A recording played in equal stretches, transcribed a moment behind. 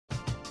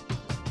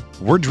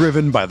We're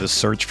driven by the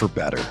search for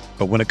better.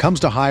 But when it comes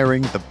to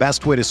hiring, the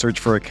best way to search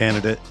for a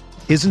candidate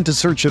isn't to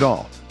search at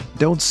all.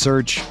 Don't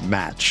search,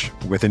 match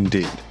with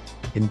Indeed.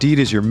 Indeed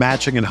is your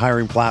matching and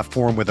hiring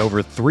platform with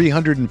over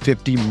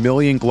 350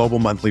 million global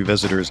monthly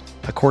visitors,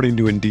 according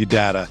to Indeed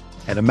data,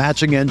 and a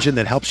matching engine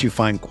that helps you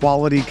find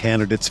quality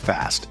candidates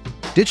fast.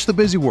 Ditch the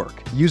busy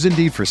work. Use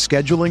Indeed for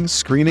scheduling,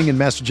 screening, and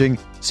messaging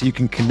so you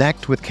can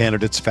connect with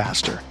candidates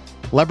faster.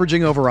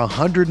 Leveraging over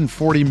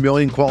 140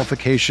 million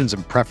qualifications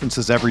and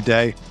preferences every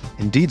day,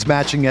 Indeed's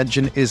matching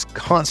engine is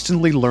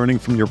constantly learning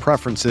from your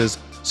preferences,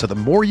 so the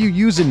more you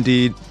use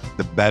Indeed,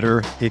 the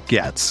better it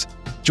gets.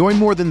 Join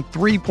more than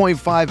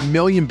 3.5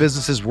 million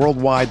businesses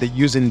worldwide that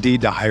use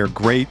Indeed to hire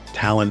great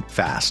talent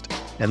fast.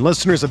 And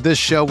listeners of this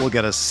show will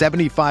get a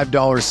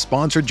 $75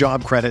 sponsored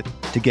job credit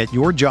to get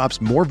your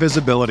jobs more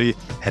visibility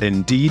at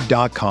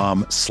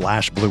Indeed.com/Blue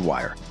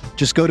Wire.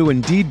 Just go to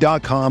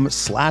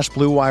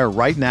Indeed.com/Blue Wire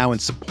right now and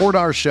support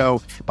our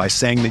show by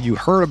saying that you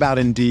heard about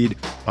Indeed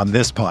on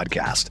this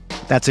podcast.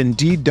 That's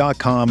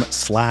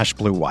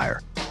Indeed.com/Blue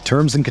Wire.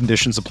 Terms and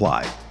conditions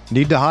apply.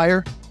 Need to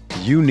hire?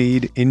 You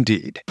need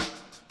Indeed.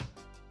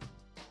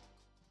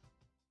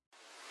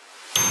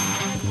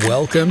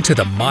 Welcome to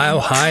the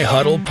Mile High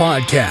Huddle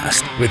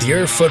podcast with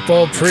your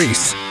football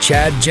priests,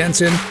 Chad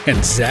Jensen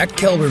and Zach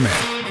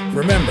Kelberman.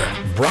 Remember,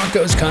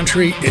 Broncos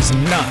country is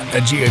not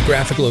a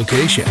geographic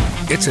location.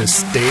 It's a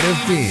state of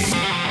being.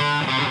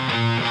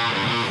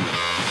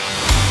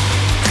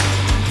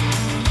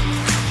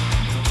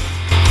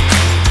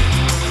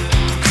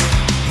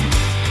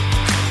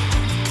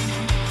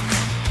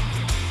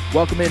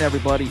 Welcome in,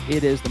 everybody.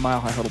 It is the Mile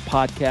High Huddle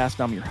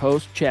podcast. I'm your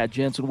host, Chad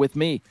Jensen. With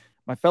me,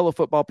 my fellow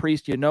football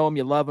priest, you know him,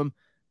 you love him,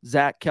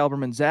 Zach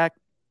Kelberman. Zach,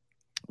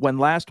 when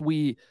last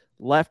we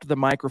left the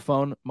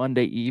microphone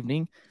Monday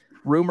evening,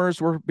 rumors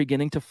were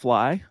beginning to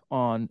fly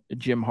on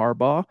Jim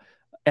Harbaugh.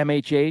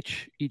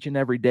 MHH, each and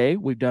every day,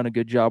 we've done a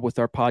good job with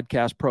our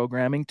podcast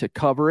programming to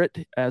cover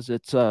it as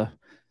it's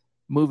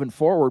moving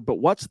forward. But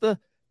what's the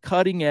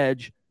cutting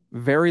edge,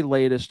 very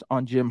latest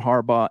on Jim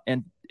Harbaugh?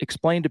 And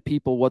explain to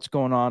people what's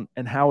going on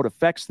and how it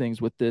affects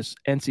things with this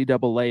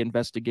NCAA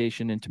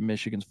investigation into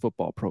Michigan's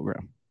football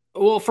program.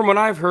 Well, from what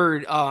I've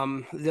heard,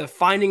 the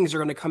findings are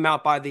going to come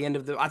out by the end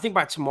of I think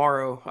by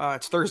tomorrow.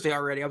 It's Thursday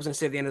already. I was going to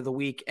say the end of the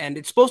week. And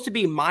it's supposed to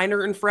be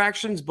minor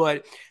infractions,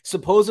 but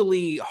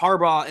supposedly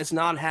Harbaugh is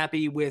not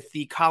happy with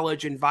the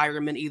college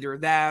environment, either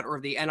that or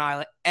the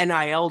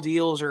NIL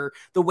deals or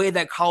the way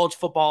that college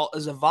football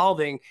is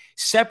evolving.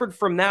 Separate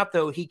from that,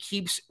 though, he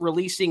keeps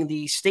releasing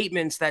the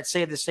statements that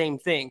say the same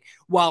thing.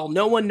 While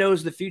no one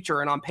knows the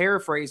future, and I'm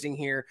paraphrasing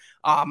here,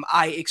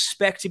 I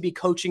expect to be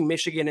coaching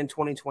Michigan in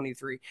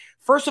 2023.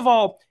 First of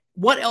all,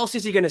 what else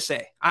is he going to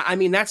say? I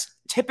mean, that's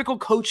typical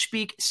coach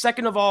speak.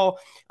 Second of all,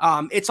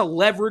 it's a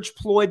leverage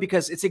ploy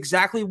because it's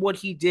exactly what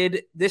he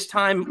did this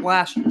time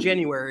last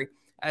January.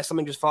 As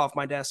something just fell off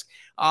my desk.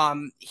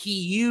 He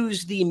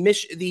used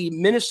the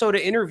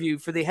Minnesota interview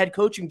for the head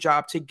coaching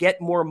job to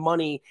get more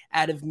money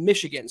out of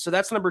Michigan. So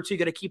that's number two. You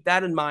got to keep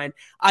that in mind.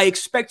 I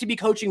expect to be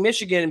coaching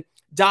Michigan ...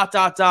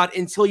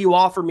 until you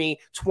offer me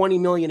 $20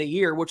 million a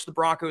year, which the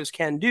Broncos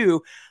can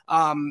do.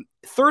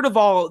 Third of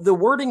all, the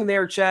wording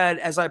there, Chad,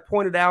 as I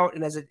pointed out,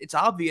 and as it's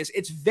obvious,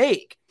 it's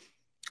vague.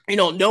 You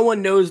know, no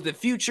one knows the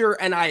future,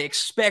 and I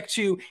expect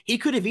to. He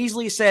could have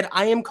easily said,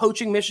 I am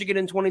coaching Michigan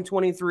in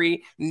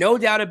 2023. No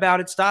doubt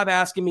about it. Stop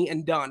asking me,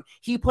 and done.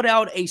 He put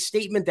out a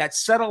statement that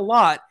said a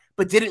lot,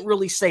 but didn't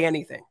really say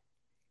anything.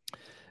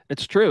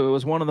 It's true. It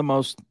was one of the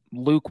most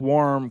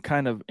lukewarm,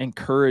 kind of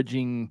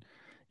encouraging.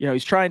 You know,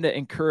 he's trying to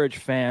encourage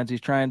fans. He's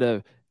trying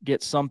to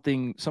get some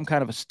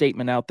kind of a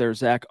statement out there,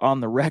 Zach,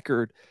 on the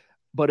record.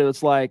 But it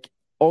was like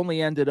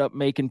only ended up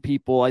making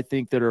people, I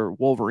think, that are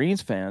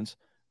Wolverines fans,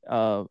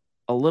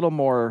 a little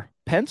more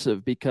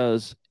pensive,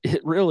 because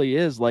it really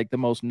is like the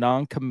most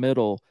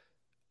non-committal,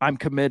 I'm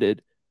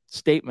committed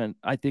statement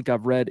I think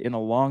I've read in a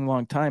long,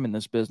 long time in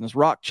this business.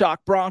 Rock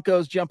Chalk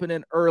Broncos jumping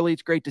in early.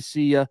 It's great to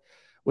see you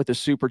with a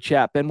super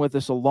chat. Been with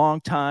us a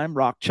long time,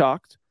 Rock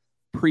Chalk.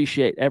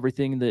 Appreciate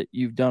everything that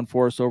you've done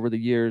for us over the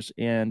years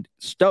and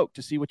stoked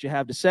to see what you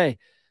have to say.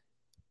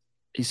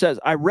 He says,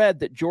 I read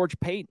that George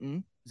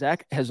Paton,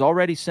 Zach, has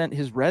already sent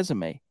his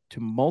resume to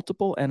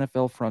multiple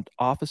NFL front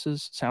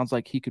offices. Sounds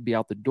like he could be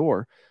out the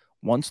door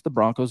once the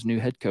Broncos' new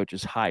head coach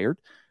is hired.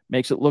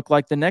 Makes it look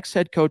like the next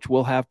head coach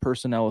will have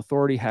personnel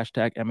authority,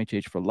 hashtag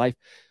MHH for life.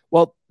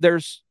 Well,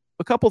 there's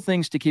a couple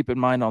things to keep in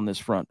mind on this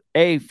front.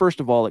 First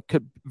of all, it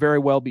could very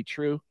well be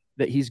true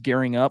that he's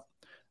gearing up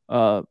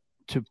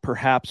to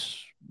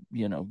perhaps,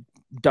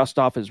 dust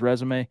off his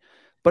resume.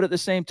 But at the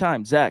same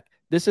time, Zach,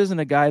 this isn't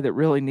a guy that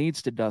really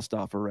needs to dust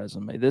off a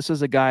resume. This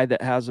is a guy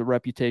that has a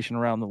reputation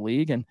around the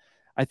league. And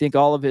I think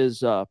all of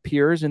his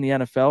peers in the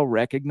NFL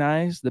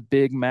recognize the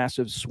big,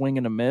 massive swing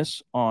and a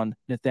miss on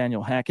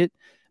Nathaniel Hackett.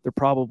 They're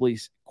probably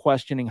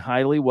questioning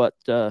highly what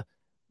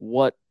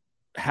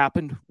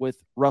happened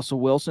with Russell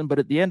Wilson. But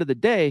at the end of the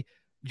day,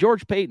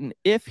 George Paton,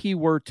 if he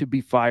were to be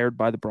fired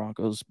by the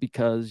Broncos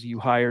because you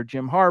hire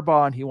Jim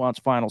Harbaugh and he wants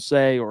final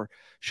say, or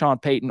Sean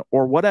Payton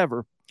or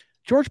whatever,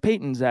 George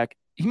Paton, Zach,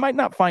 he might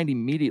not find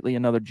immediately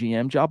another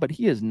GM job, but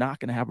he is not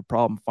going to have a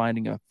problem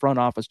finding a front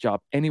office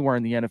job anywhere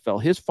in the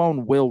NFL. His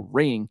phone will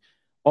ring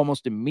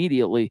almost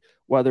immediately,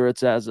 whether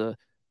it's as a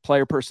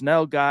player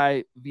personnel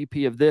guy,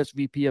 VP of this,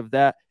 VP of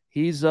that.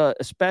 He's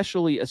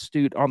especially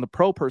astute on the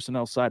pro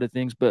personnel side of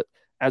things, but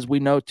as we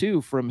know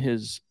too from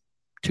his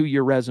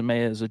 2-year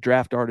resume as a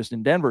draft artist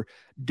in Denver,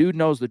 dude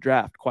knows the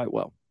draft quite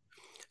well.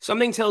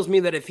 Something tells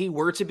me that if he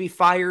were to be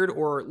fired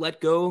or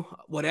let go,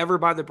 whatever,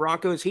 by the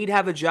Broncos, he'd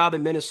have a job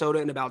in Minnesota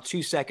in about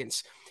 2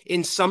 seconds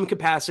in some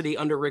capacity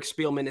under Rick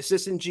Spielman,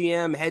 assistant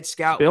GM, head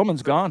scout.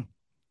 Spielman's gone.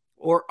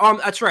 Or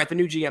that's right, the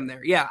new GM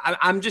there. Yeah,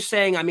 I'm just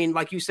saying, I mean,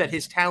 like you said,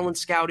 his talent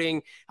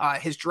scouting,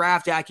 his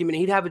draft acumen,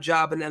 he'd have a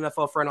job in the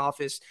NFL front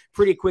office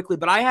pretty quickly.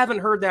 But I haven't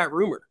heard that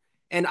rumor.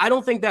 And I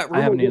don't think that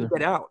rumor will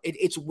get out.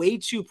 It's way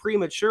too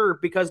premature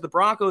because the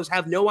Broncos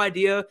have no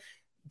idea,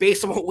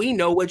 based on what we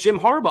know, what Jim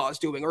Harbaugh is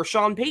doing or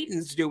Sean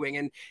Payton's doing.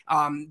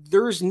 And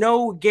there's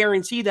no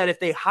guarantee that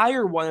if they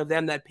hire one of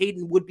them, that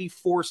Payton would be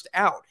forced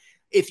out.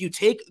 If you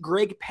take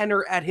Greg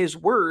Penner at his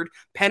word,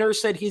 Penner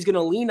said he's going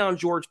to lean on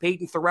George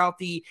Payton throughout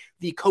the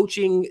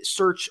coaching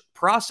search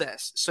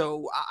process.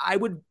 So I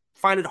would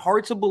find it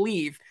hard to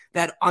believe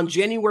that on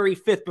January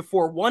 5th,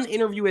 before one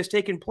interview has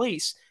taken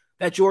place,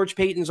 that George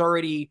Payton's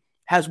already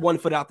has one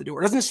foot out the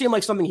door. It doesn't seem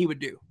like something he would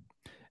do.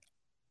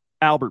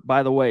 Albert,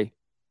 by the way,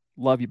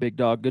 love you, big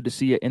dog. Good to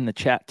see you in the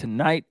chat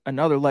tonight.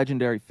 Another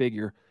legendary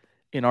figure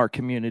in our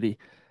community.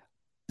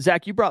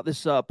 Zach, you brought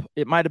this up.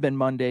 It might have been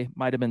Monday,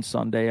 might have been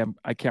Sunday.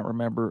 I can't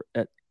remember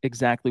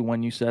exactly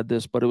when you said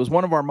this, but it was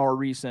one of our more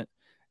recent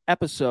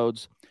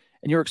episodes.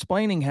 And you're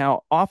explaining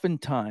how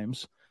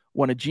oftentimes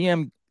when a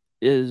GM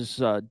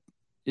is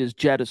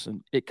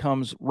jettisoned, it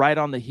comes right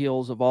on the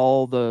heels of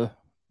all the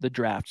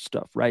draft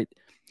stuff, right?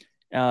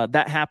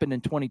 That happened in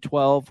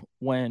 2012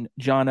 when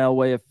John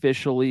Elway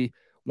officially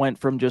went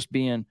from just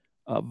being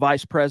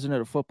vice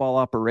president of football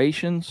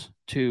operations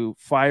to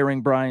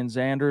firing Brian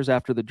Zanders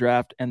after the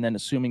draft and then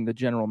assuming the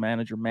general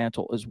manager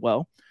mantle as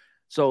well.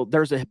 So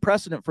there's a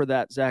precedent for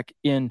that, Zach,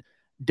 in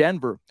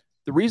Denver.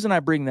 The reason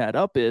I bring that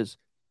up is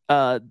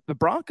the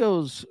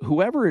Broncos,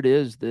 whoever it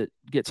is that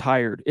gets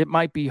hired, it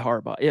might be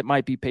Harbaugh, it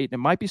might be Payton, it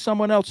might be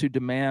someone else who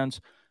demands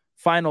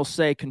final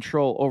say,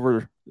 control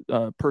over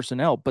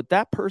personnel, but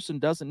that person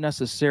doesn't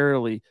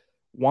necessarily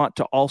want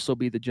to also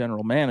be the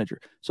general manager.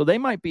 So they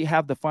might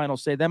have the final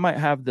say. They might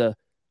have the,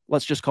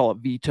 let's just call it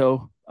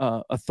veto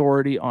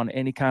authority on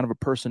any kind of a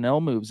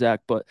personnel move,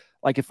 Zach. But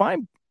like if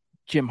I'm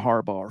Jim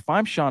Harbaugh or if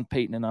I'm Sean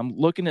Payton and I'm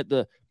looking at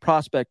the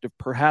prospect of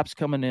perhaps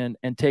coming in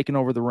and taking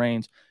over the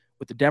reins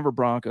with the Denver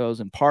Broncos,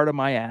 and part of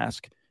my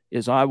ask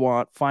is I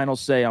want final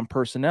say on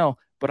personnel,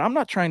 but I'm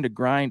not trying to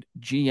grind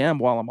GM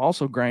while I'm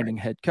also grinding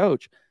head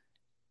coach.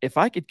 If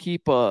I could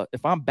keep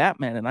if I'm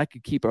Batman and I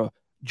could keep a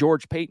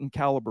George Payton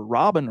caliber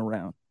Robin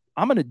around,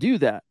 I'm going to do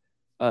that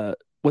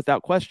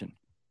without question.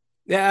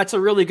 Yeah, that's a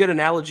really good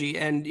analogy.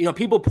 And, you know,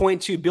 people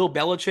point to Bill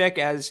Belichick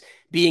as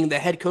being the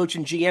head coach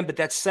and GM, but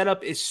that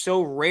setup is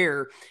so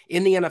rare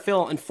in the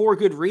NFL, and for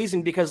good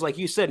reason, because like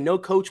you said, no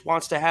coach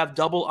wants to have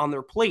double on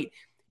their plate.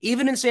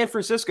 Even in San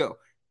Francisco,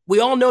 we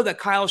all know that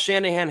Kyle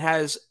Shanahan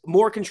has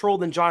more control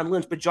than John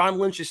Lynch, but John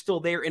Lynch is still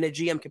there in a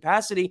GM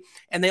capacity.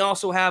 And they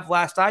also have,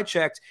 last I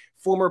checked,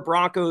 former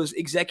Broncos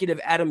executive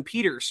Adam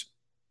Peters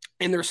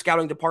in their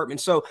scouting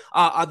department. So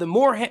the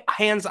more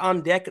hands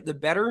on deck, the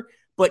better.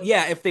 But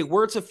yeah, if they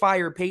were to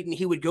fire Payton,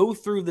 he would go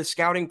through the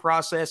scouting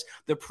process,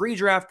 the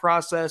pre-draft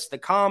process, the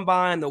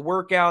combine, the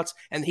workouts,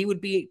 and he would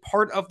be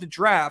part of the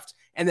draft.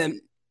 And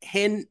then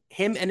him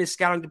and his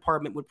scouting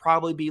department would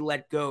probably be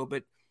let go.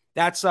 But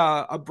that's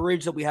a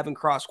bridge that we haven't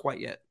crossed quite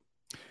yet.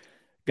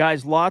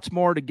 Guys, lots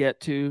more to get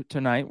to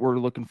tonight. We're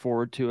looking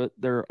forward to it.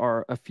 There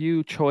are a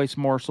few choice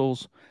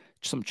morsels,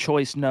 some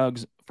choice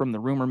nugs from the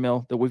rumor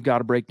mill that we've got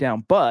to break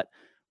down. But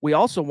we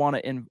also want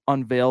to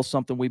unveil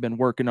something we've been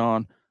working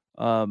on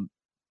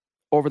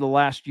over the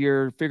last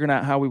year, figuring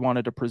out how we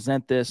wanted to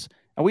present this.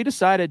 And we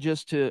decided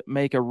just to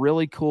make a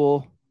really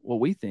cool, well,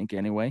 we think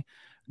anyway,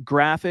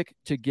 graphic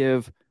to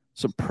give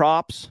some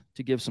props,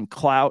 to give some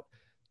clout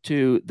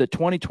to the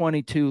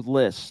 2022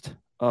 list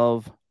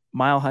of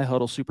Mile High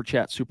Huddle Super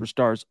Chat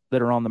superstars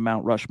that are on the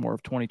Mount Rushmore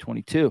of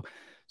 2022.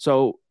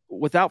 So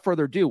without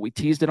further ado, we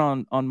teased it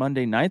on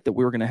Monday night that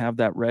we were going to have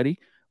that ready.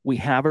 We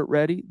have it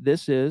ready.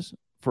 This is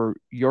for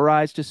your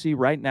eyes to see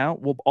right now.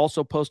 We'll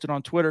also post it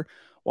on Twitter.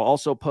 We'll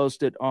also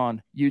post it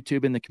on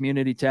YouTube in the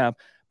community tab.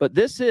 But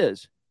this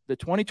is the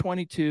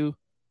 2022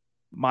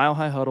 Mile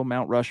High Huddle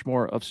Mount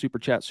Rushmore of Super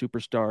Chat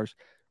superstars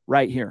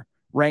right here,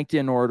 ranked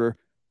in order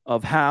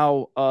of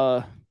how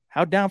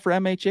down for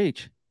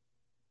MHH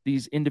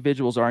these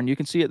individuals are. And you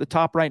can see at the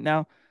top right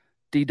now,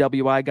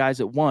 DWI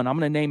guys at 1. I'm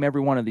going to name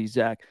every one of these,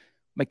 Zach.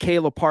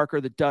 Michaela Parker,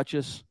 the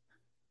Duchess.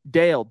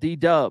 Dale,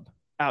 D-Dub,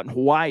 out in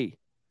Hawaii.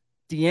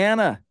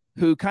 Deanna,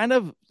 who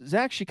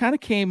Zach, she kind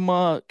of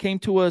came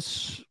to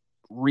us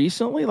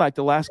recently, like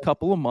the last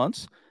couple of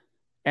months,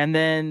 and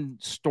then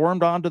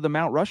stormed onto the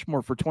Mount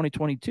Rushmore for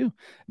 2022.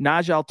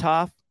 Naj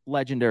Altaf,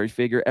 legendary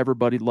figure.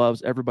 Everybody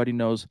loves, everybody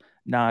knows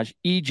Naj.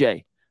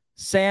 EJ,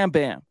 Sam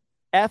Bam,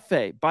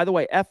 FA, by the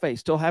way, FA,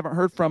 still haven't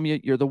heard from you.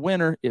 You're the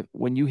winner.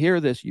 When you hear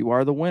this, you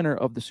are the winner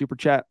of the Super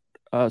Chat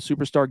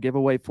Superstar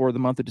giveaway for the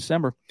month of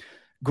December.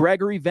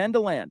 Gregory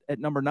Vendeland at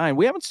number 9.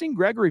 We haven't seen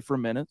Gregory for a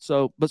minute,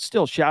 but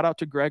still, shout out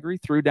to Gregory.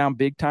 Threw down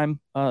big time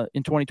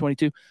in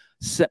 2022.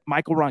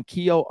 Michael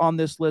Ronquillo on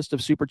this list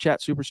of Super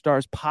Chat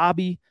Superstars.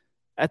 Pobby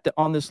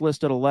on this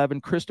list at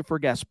 11. Christopher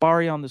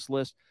Gaspari on this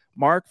list.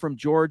 Mark from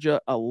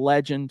Georgia, a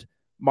legend.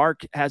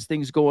 Mark has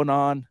things going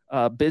on,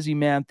 busy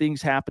man,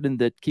 things happening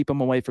that keep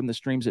him away from the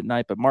streams at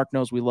night. But Mark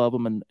knows we love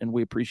him and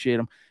we appreciate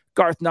him.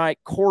 Garth Knight,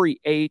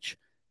 Corey H.,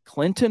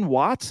 Clinton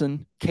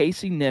Watson,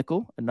 Casey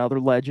Nickel, another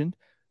legend.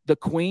 The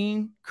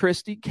Queen,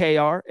 Christy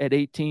KR at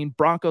 18.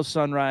 Bronco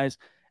Sunrise.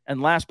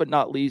 And last but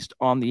not least,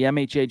 on the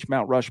MHH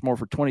Mount Rushmore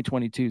for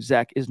 2022,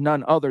 Zach, is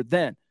none other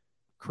than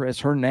Chris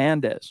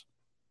Hernandez.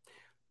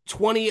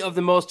 20 of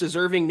the most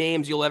deserving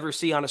names you'll ever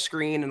see on a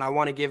screen, and I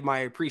want to give my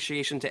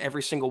appreciation to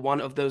every single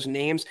one of those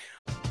names.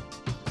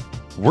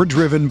 We're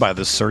driven by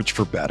the search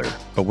for better.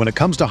 But when it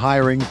comes to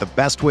hiring, the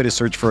best way to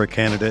search for a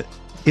candidate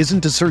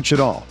isn't to search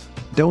at all.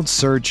 Don't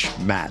search,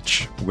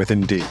 match with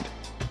Indeed.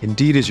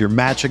 Indeed is your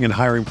matching and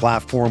hiring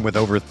platform with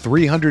over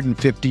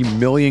 350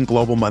 million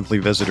global monthly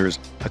visitors,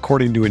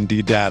 according to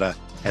Indeed data,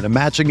 and a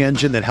matching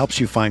engine that helps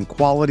you find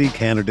quality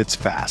candidates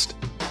fast.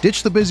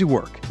 Ditch the busy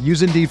work.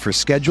 Use Indeed for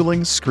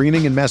scheduling,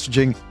 screening, and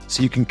messaging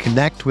so you can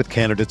connect with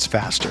candidates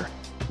faster.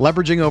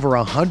 Leveraging over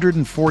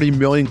 140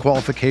 million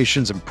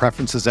qualifications and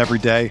preferences every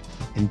day,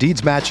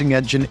 Indeed's matching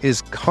engine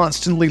is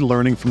constantly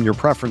learning from your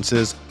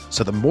preferences,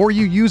 so the more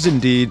you use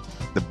Indeed,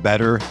 the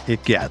better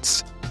it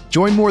gets.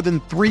 Join more than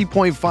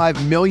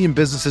 3.5 million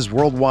businesses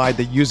worldwide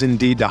that use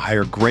Indeed to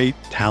hire great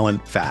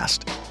talent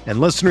fast. And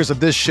listeners of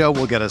this show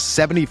will get a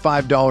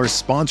 $75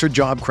 sponsored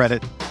job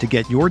credit to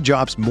get your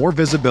jobs more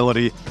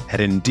visibility at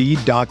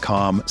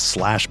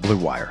Indeed.com/Blue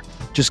Wire.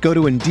 Just go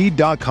to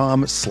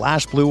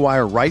Indeed.com/Blue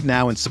Wire right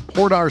now and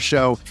support our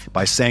show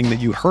by saying that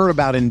you heard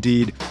about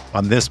Indeed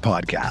on this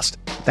podcast.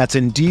 That's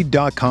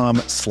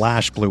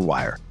Indeed.com/Blue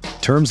Wire.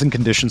 Terms and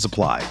conditions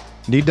apply.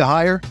 Need to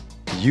hire?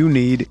 You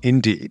need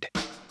Indeed.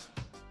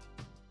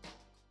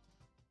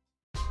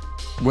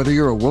 Whether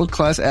you're a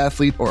world-class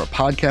athlete or a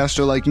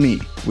podcaster like me,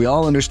 we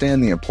all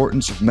understand the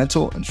importance of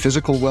mental and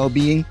physical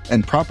well-being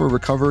and proper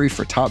recovery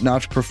for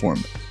top-notch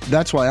performance.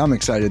 That's why I'm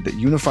excited that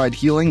Unified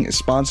Healing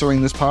is sponsoring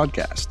this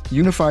podcast.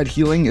 Unified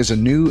Healing is a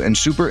new and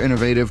super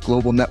innovative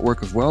global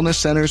network of wellness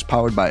centers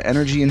powered by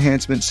Energy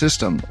Enhancement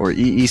System, or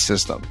EE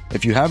System.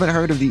 If you haven't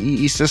heard of the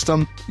EE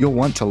System, you'll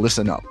want to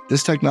listen up.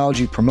 This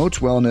technology promotes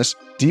wellness,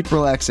 deep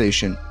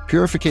relaxation,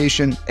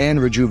 purification,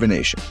 and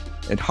rejuvenation.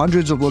 At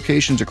hundreds of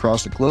locations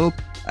across the globe,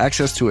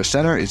 access to a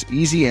center is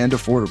easy and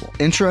affordable.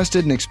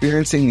 Interested in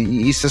experiencing the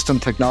EE System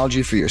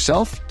technology for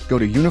yourself? Go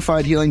to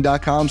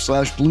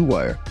unifiedhealing.com/Blue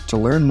Wire to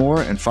learn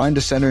more and find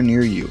a center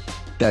near you.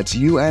 That's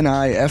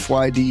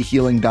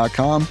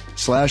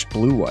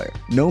UNIFYDhealing.com/Blue Wire.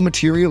 No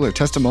material or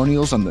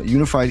testimonials on the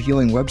Unified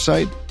Healing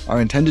website are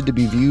intended to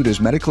be viewed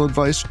as medical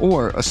advice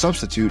or a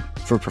substitute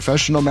for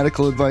professional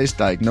medical advice,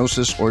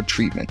 diagnosis, or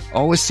treatment.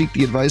 Always seek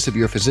the advice of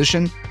your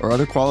physician or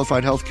other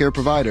qualified healthcare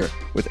provider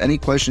with any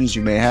questions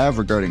you may have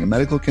regarding a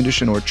medical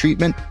condition or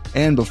treatment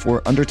and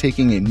before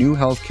undertaking a new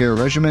healthcare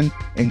regimen,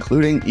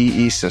 including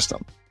EE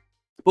System.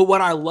 But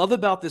what I love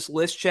about this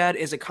list, Chad,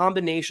 is a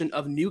combination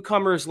of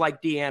newcomers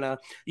like Deanna.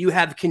 You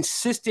have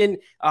consistent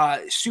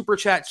Super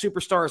Chat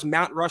Superstars,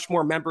 Mount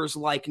Rushmore members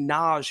like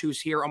Naj, who's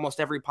here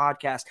almost every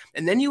podcast.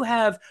 And then you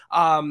have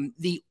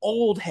the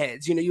old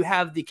heads. You know, you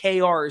have the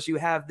KRs, you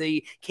have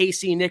the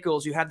Casey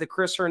Nichols, you have the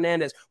Chris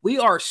Hernandez. We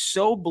are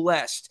so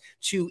blessed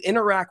to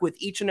interact with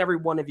each and every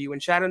one of you.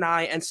 And Chad and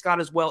I, and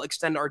Scott as well,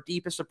 extend our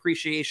deepest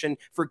appreciation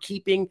for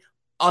keeping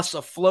us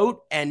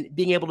afloat and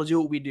being able to do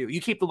what we do.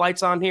 You keep the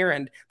lights on here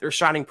and they're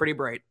shining pretty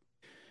bright.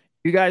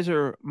 You guys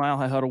are Mile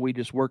High Huddle. We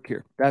just work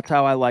here. That's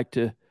how I like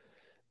to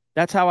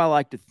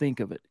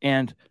think of it.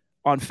 And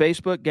on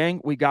Facebook,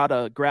 gang, we got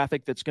a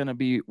graphic that's going to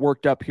be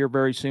worked up here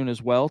very soon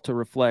as well to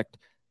reflect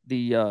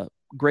the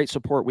great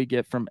support we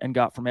get from and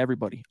got from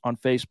everybody on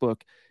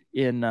Facebook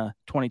in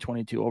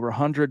 2022. Over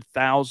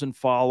 100,000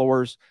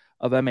 followers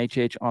of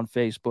MHH on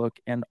Facebook,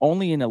 and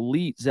only an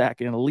elite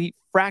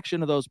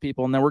fraction of those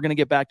people, and then we're going to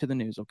get back to the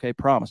news, okay?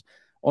 Promise.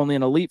 Only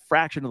an elite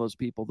fraction of those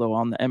people, though,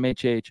 on the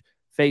MHH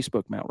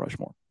Facebook Mount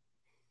Rushmore.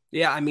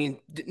 Yeah, I mean,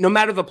 no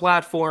matter the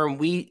platform,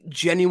 we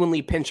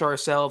genuinely pinch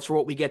ourselves for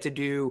what we get to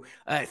do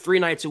 3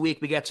 nights a week.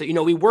 We get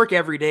to, we work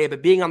every day,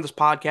 but being on this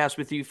podcast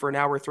with you for an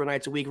hour, 3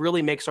 nights a week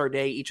really makes our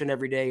day each and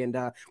every day, and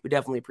we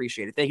definitely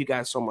appreciate it. Thank you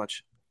guys so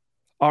much.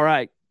 All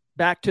right.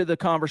 Back to the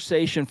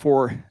conversation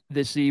for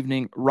this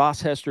evening.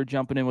 Ross Hester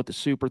jumping in with the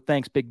super.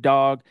 Thanks, big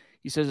dog.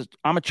 He says,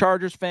 I'm a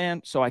Chargers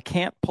fan, so I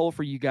can't pull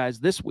for you guys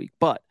this week,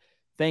 but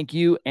thank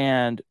you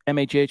and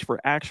MHH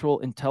for actual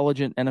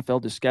intelligent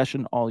NFL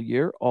discussion all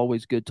year.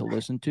 Always good to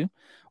listen to.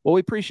 Well, we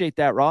appreciate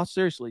that, Ross.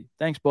 Seriously.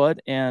 Thanks,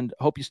 bud. And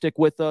hope you stick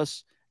with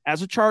us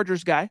as a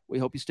Chargers guy. We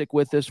hope you stick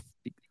with us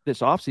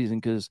this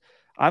offseason because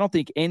I don't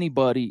think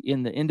anybody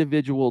in the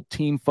individual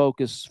team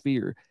focused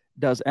sphere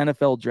does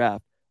NFL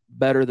draft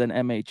better than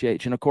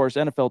MHH. And of course,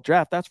 NFL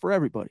draft, that's for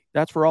everybody.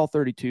 That's for all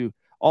 32,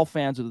 all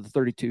fans of the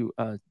 32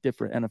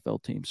 different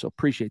NFL teams. So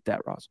appreciate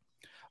that, Ross.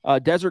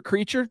 Desert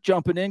Creature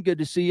jumping in. Good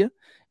to see you.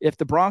 If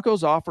the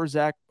Broncos offer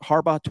Zach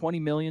Harbaugh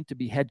 $20 million to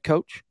be head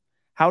coach,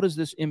 how does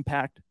this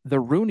impact the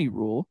Rooney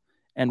Rule?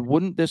 And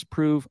wouldn't this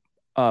prove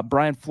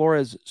Brian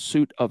Flores'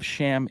 suit of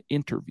sham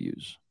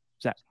interviews?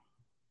 Zach?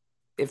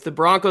 If the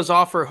Broncos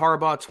offer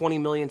Harbaugh $20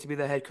 million to be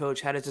the head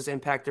coach, how does this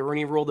impact the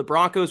Rooney Rule? The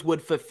Broncos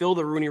would fulfill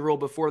the Rooney Rule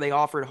before they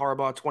offered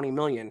Harbaugh $20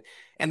 million,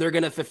 and they're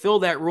going to fulfill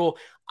that rule.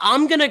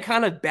 I'm going to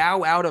kind of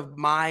bow out of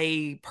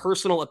my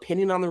personal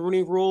opinion on the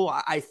Rooney Rule.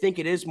 I think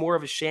it is more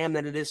of a sham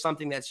than it is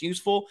something that's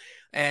useful,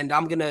 and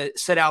I'm going to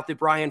set out the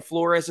Brian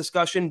Flores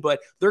discussion,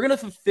 but they're going to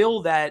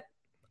fulfill that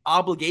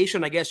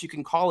obligation, I guess you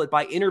can call it,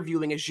 by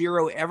interviewing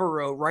Ejiro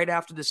Evero right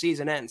after the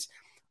season ends.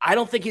 I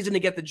don't think he's going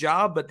to get the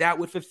job, but that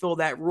would fulfill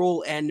that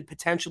rule and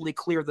potentially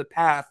clear the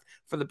path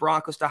for the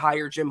Broncos to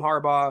hire Jim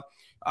Harbaugh,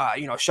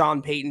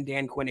 Sean Payton,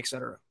 Dan Quinn,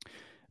 etc.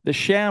 The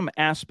sham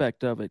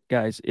aspect of it,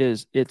 guys,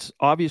 is it's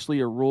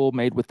obviously a rule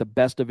made with the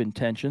best of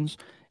intentions,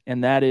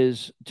 and that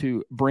is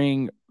to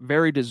bring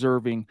very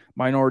deserving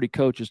minority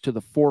coaches to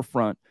the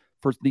forefront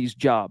for these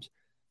jobs.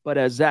 But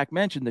as Zach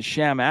mentioned, the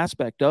sham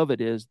aspect of it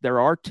is there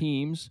are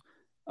teams,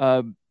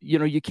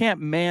 you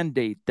can't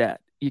mandate that.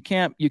 You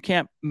can't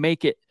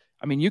make it.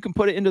 I mean, you can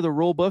put it into the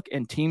rule book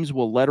and teams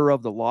will letter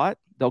of the lot.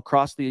 They'll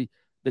cross the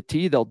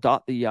T, they'll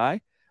dot the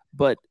I.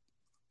 But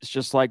it's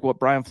just like what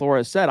Brian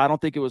Flores said. I don't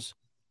think it was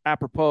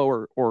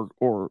apropos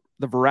or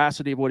the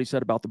veracity of what he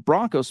said about the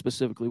Broncos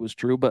specifically was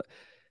true, but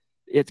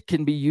it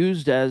can be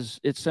used as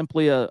it's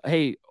simply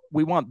hey,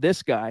 we want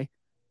this guy,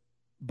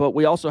 but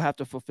we also have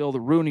to fulfill the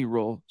Rooney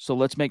Rule. So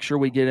let's make sure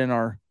we get in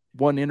our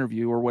one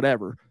interview or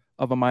whatever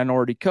of a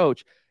minority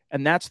coach.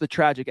 And that's the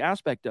tragic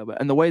aspect of it.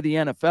 And the way the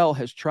NFL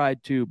has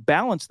tried to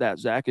balance that,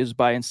 Zach, is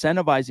by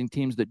incentivizing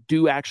teams that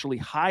do actually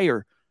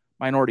hire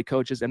minority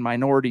coaches and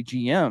minority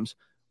GMs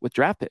with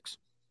draft picks.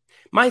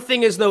 My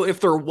thing is, though, if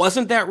there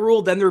wasn't that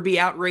rule, then there'd be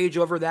outrage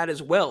over that as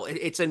well.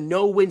 It's a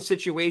no-win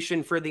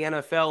situation for the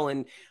NFL,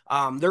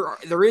 and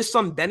there is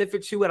some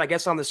benefit to it, I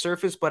guess, on the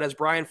surface. But as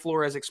Brian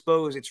Flores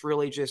exposed, it's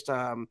really just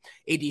a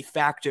de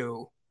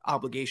facto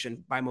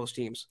obligation by most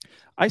teams.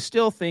 I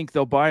still think,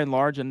 though, by and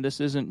large, and this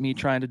isn't me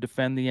trying to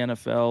defend the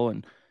NFL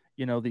and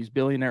these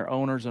billionaire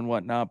owners and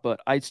whatnot, but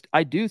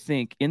I do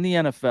think in the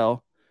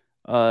NFL,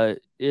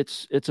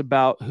 it's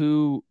about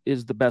who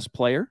is the best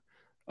player.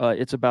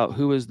 It's about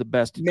who is the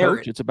best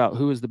coach. It's about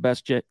who is the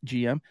best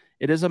GM.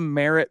 It is a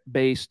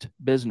merit-based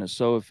business.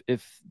 So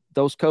if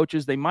those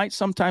coaches, they might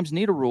sometimes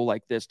need a rule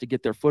like this to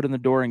get their foot in the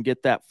door and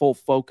get that full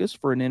focus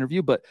for an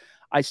interview. But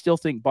I still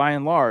think by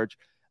and large,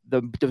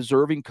 the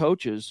deserving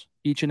coaches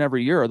each and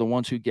every year are the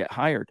ones who get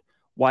hired.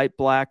 White,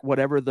 black,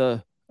 whatever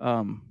the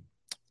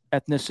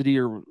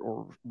ethnicity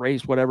or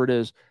race, whatever it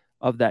is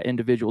of that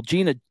individual.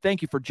 Gina,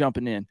 thank you for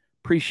jumping in.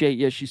 Appreciate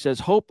you. She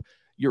says, hope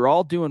you're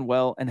all doing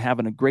well and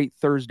having a great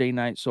Thursday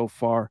night so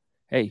far.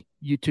 Hey,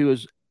 you too.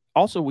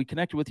 Also, we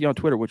connected with you on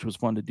Twitter, which was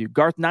fun to do.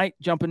 Garth Knight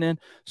jumping in.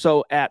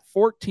 So at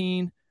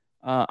 14,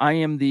 I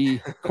am the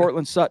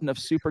Cortland Sutton of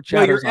Super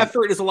Chatters. No, your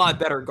effort is a lot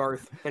better,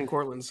 Garth, than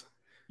Cortland's.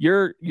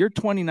 You're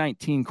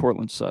 2019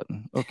 Cortland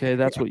Sutton. Okay,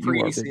 that's what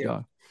you are, big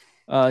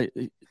dog.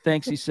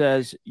 Thanks, he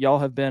says. Y'all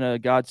have been a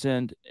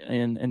godsend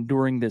and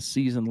during this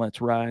season.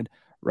 Let's ride.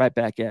 Right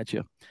back at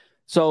you.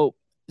 So,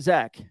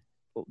 Zach,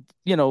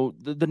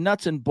 the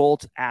nuts and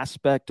bolts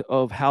aspect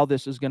of how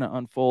this is going to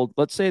unfold.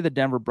 Let's say the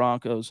Denver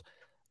Broncos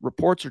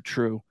reports are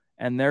true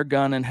and they're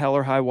gunning hell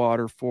or high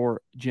water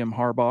for Jim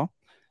Harbaugh.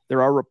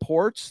 There are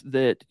reports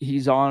that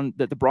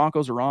that the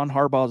Broncos are on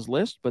Harbaugh's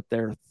list, but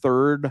they're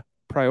third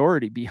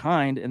priority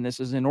behind, and this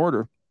is in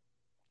order: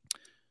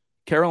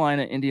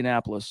 Carolina,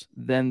 Indianapolis,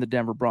 then the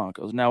Denver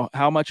Broncos. Now,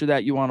 how much of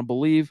that you want to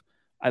believe,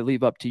 I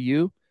leave up to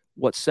you.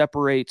 What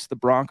separates the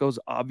Broncos,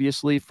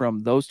 obviously,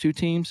 from those two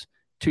teams?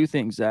 Two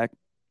things, Zach.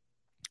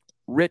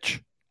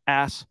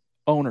 Rich-ass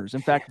owners.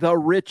 In fact, the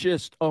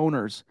richest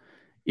owners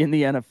in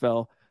the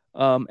NFL.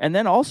 And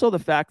then also the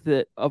fact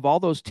that of all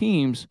those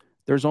teams,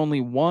 there's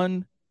only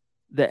one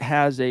that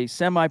has a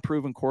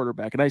semi-proven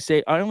quarterback. And I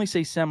only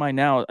say semi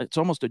now. It's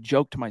almost a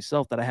joke to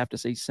myself that I have to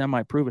say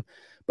semi-proven.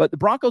 But the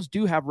Broncos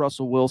do have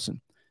Russell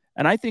Wilson.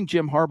 And I think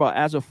Jim Harbaugh,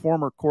 as a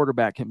former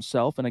quarterback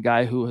himself and a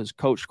guy who has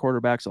coached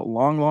quarterbacks a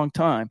long, long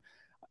time,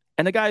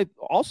 and a guy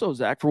also,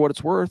 Zach, for what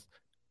it's worth,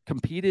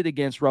 competed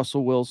against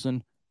Russell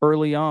Wilson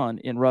early on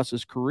in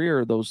Russ's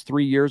career, those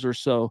 3 years or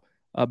so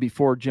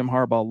before Jim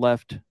Harbaugh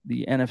left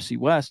the NFC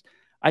West.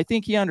 I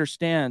think he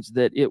understands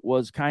that it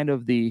was kind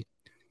of the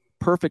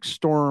perfect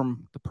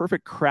storm, the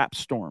perfect crap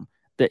storm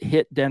that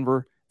hit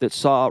Denver that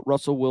saw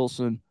Russell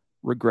Wilson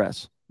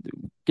regress.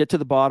 Get to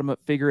the bottom of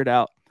it, figure it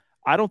out.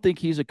 I don't think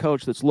he's a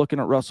coach that's looking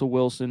at Russell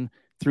Wilson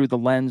through the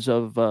lens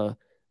of the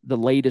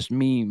latest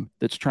meme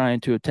that's trying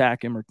to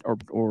attack him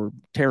or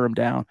tear him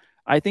down.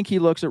 I think he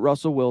looks at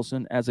Russell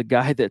Wilson as a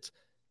guy that's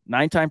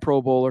 9-time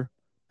Pro Bowler,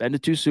 been to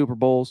 2 Super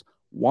Bowls,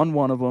 won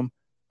one of them,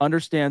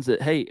 understands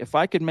that, hey, if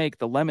I could make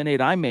the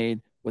lemonade I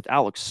made with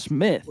Alex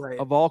Smith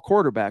of all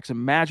quarterbacks.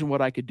 Imagine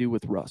what I could do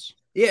with Russ.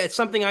 Yeah, it's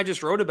something I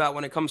just wrote about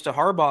when it comes to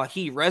Harbaugh.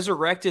 He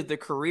resurrected the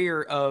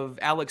career of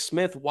Alex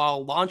Smith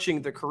while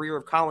launching the career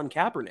of Colin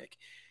Kaepernick.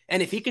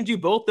 And if he can do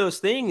both those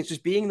things,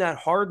 just being that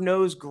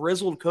hard-nosed,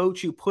 grizzled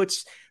coach who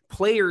puts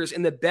players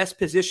in the best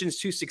positions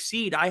to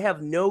succeed, I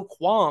have no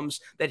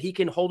qualms that he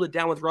can hold it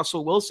down with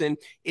Russell Wilson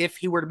if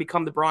he were to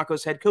become the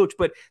Broncos head coach.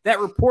 But that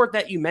report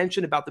that you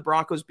mentioned about the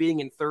Broncos being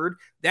in third,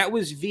 that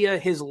was via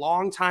his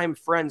longtime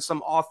friend,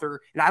 some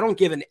author, and I don't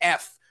give an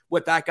F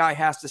what that guy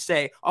has to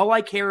say. All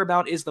I care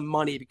about is the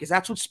money, because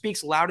that's what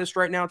speaks loudest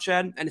right now,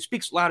 Chad, and it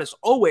speaks loudest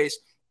always.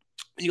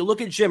 When you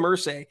look at Jim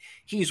Irsay,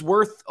 he's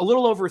worth a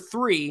little over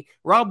 3.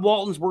 Rob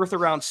Walton's worth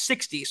around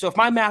 60. So if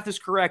my math is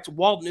correct,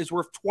 Walton is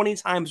worth 20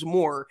 times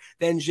more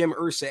than Jim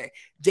Irsay.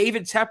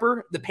 David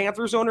Tepper, the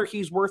Panthers owner,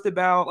 he's worth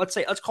about, let's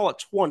call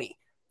it 20.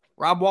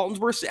 Rob Walton's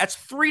worth, that's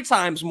 3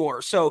 times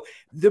more. So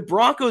the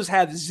Broncos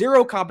have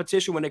zero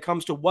competition when it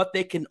comes to what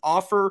they can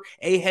offer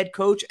a head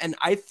coach. And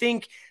I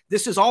think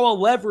this is all a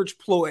leverage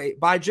ploy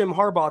by Jim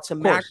Harbaugh to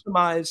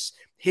maximize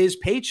his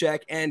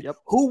paycheck. And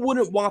who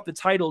wouldn't want the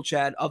title,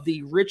 Chad, of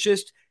the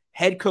richest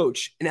head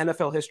coach in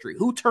NFL history?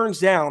 Who turns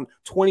down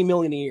 $20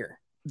 million a year?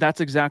 That's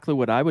exactly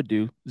what I would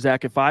do,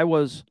 Zach. If I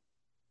was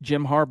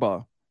Jim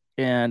Harbaugh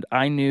and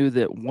I knew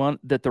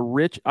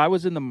that I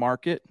was in the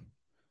market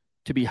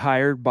to be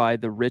hired by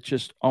the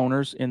richest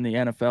owners in the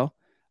NFL,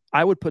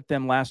 I would put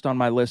them last on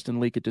my list and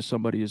leak it to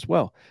somebody as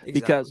well. Exactly.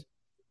 Because,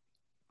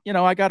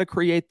 I got to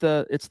create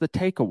it's the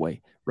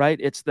takeaway, right?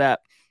 It's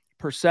that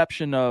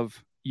perception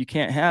of, you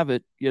can't have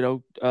it,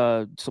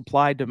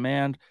 supply,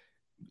 demand.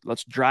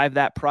 Let's drive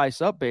that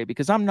price up, baby,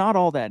 because I'm not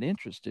all that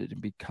interested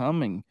in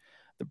becoming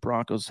the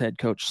Broncos head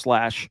coach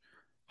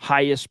 /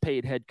 highest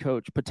paid head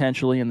coach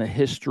potentially in the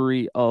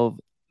history of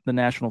the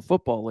National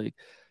Football League.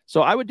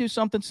 So I would do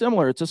something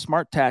similar. It's a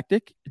smart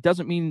tactic. It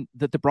doesn't mean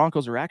that the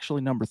Broncos are actually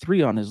number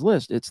 3 on his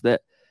list. It's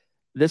that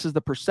this is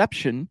the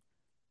perception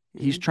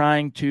he's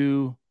trying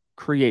to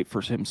create for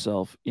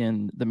himself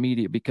in the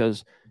media,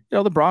 because,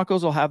 the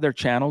Broncos will have their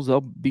channels. They'll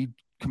be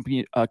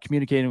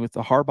communicating with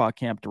the Harbaugh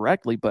camp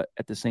directly, but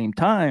at the same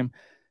time,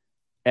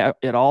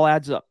 it all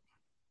adds up.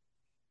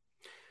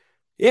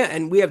 Yeah,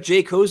 and we have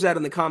Jay Kozad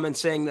in the comments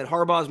saying that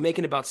Harbaugh is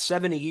making about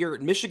 $7 a year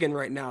at Michigan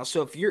right now.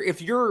 So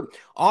if you're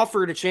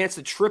offered a chance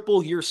to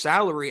triple your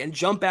salary and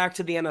jump back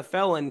to the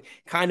NFL and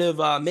kind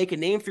of make a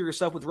name for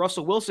yourself with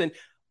Russell Wilson,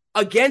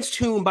 against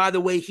whom, by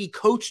the way, he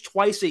coached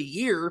twice a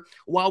year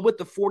while with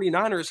the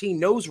 49ers. He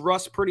knows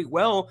Russ pretty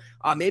well.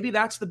 Maybe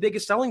that's the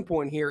biggest selling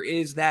point here,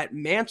 is that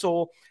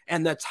mantle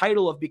and the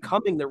title of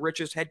becoming the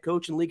richest head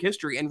coach in league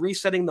history and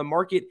resetting the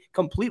market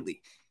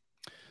completely.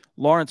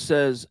 Lawrence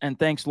says, and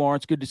thanks,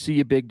 Lawrence. Good to see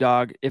you, big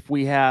dog. When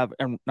we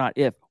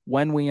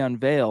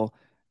unveil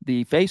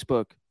the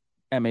Facebook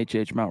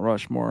MHH Mount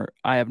Rushmore,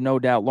 I have no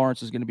doubt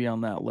Lawrence is going to be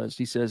on that list.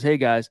 He says, hey,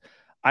 guys,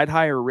 I'd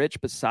hire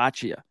Rich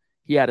Bisaccia.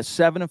 He had a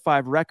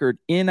 7-5 record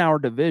in our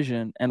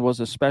division and was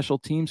a special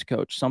teams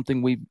coach,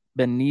 something we've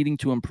been needing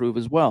to improve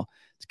as well.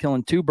 It's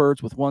killing 2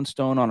 birds with 1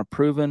 stone on a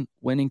proven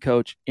winning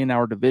coach in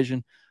our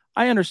division.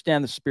 I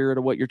understand the spirit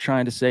of what you're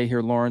trying to say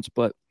here, Lawrence,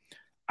 but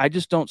I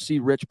just don't see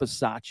Rich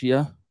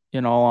Bisaccia,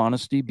 in all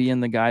honesty,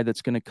 being the guy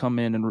that's going to come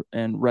in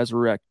and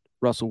resurrect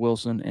Russell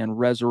Wilson and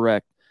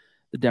resurrect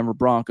the Denver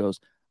Broncos.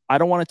 I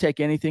don't want to take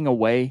anything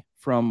away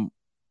from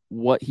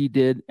what he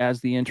did as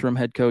the interim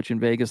head coach in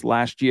Vegas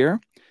last year,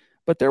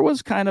 but there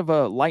was kind of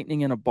a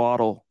lightning in a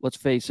bottle, let's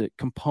face it,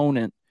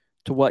 component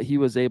to what he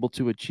was able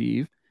to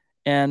achieve.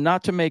 And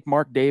not to make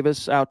Mark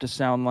Davis out to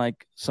sound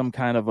like some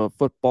kind of a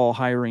football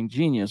hiring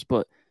genius,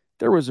 but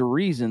there was a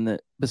reason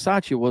that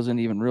Bisaccia wasn't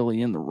even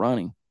really in the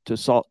running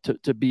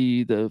to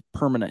be the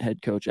permanent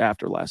head coach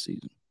after last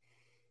season.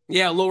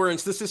 Yeah,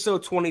 Lawrence, this is so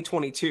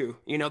 2022.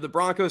 The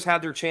Broncos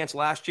had their chance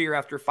last year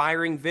after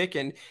firing Vic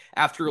and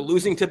after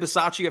losing to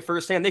Bisaccia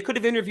firsthand. They could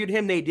have interviewed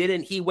him. They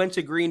didn't. He went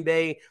to Green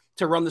Bay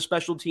to run the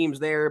special teams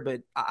there,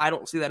 but I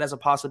don't see that as a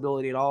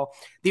possibility at all.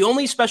 The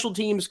only special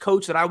teams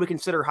coach that I would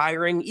consider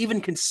hiring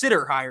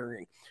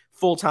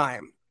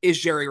full-time, is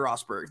Jerry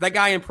Rosburg. That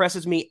guy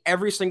impresses me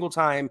every single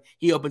time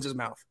he opens his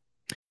mouth.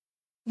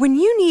 When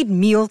you need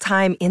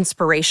mealtime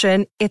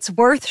inspiration, it's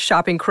worth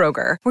shopping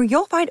Kroger, where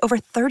you'll find over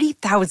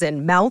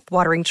 30,000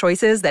 mouth-watering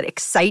choices that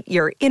excite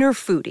your inner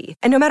foodie.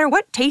 And no matter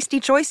what tasty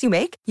choice you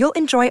make, you'll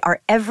enjoy our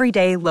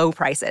everyday low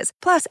prices,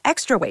 plus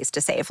extra ways to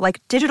save,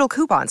 like digital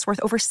coupons worth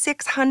over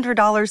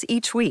 $600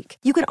 each week.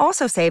 You can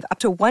also save up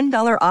to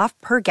 $1 off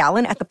per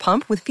gallon at the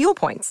pump with fuel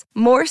points.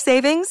 More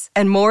savings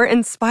and more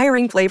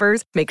inspiring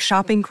flavors make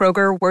shopping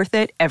Kroger worth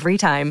it every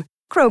time.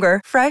 Kroger,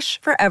 fresh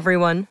for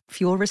everyone.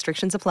 Fuel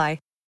restrictions apply.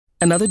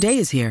 Another day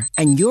is here,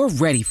 and you're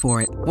ready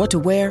for it. What to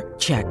wear?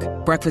 Check.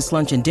 Breakfast,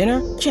 lunch, and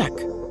dinner? Check.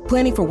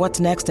 Planning for what's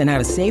next and how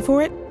to save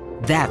for it?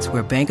 That's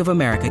where Bank of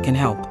America can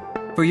help.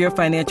 For your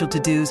financial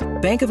to-dos,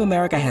 Bank of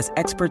America has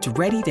experts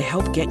ready to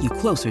help get you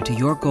closer to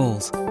your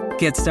goals.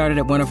 Get started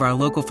at one of our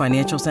local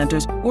financial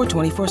centers or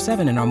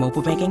 24/7 in our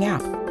mobile banking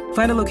app.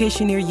 Find a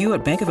location near you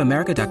at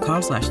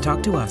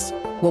bankofamerica.com/talktous.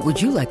 What would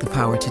you like the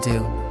power to do?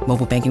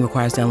 Mobile banking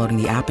requires downloading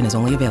the app and is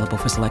only available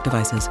for select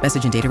devices.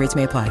 Message and data rates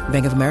may apply.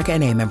 Bank of America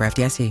N.A., member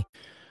FDIC.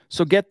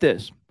 So get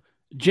this.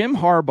 Jim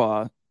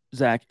Harbaugh,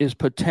 Zach, is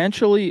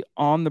potentially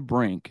on the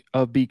brink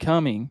of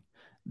becoming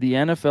the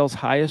NFL's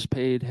highest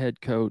paid head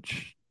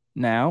coach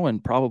now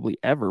and probably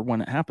ever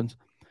when it happens.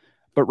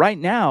 But right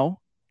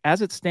now,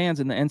 as it stands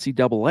in the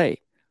NCAA,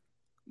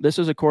 this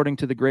is according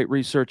to the great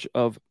research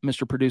of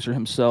Mr. Producer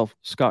himself,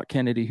 Scott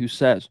Kennedy, who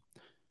says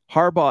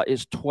Harbaugh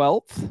is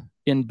 12th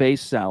in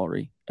base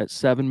salary at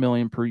 $7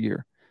 million per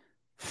year.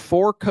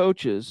 4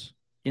 coaches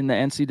in the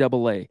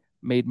NCAA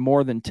made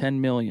more than $10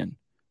 million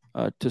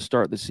to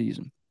start the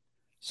season.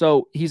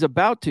 So he's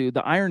about to,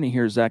 the irony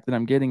here, Zach, that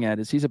I'm getting at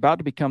is he's about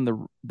to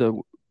become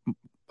the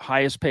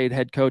highest paid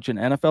head coach in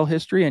NFL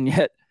history, and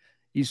yet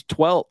he's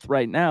 12th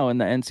right now in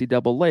the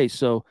NCAA.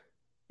 So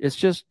it's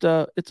just,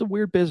 it's a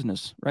weird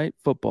business, right?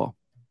 Football.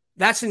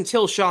 That's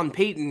until Sean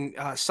Payton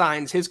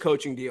signs his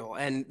coaching deal.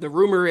 And the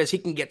rumor is he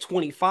can get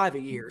 25 a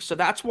year. So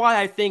that's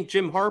why I think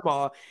Jim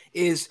Harbaugh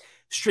is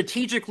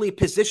strategically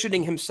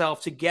positioning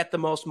himself to get the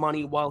most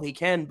money while he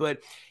can. But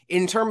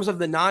in terms of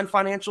the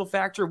non-financial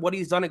factor, what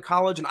he's done in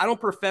college, and I don't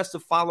profess to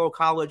follow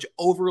college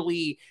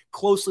overly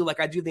closely like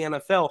I do the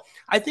NFL,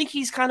 I think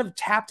he's kind of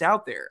tapped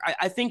out there.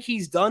 I think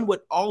he's done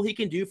what all he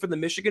can do for the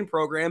Michigan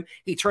program.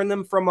 He turned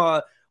them from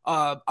a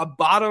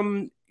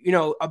bottom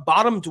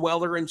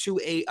dweller into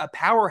a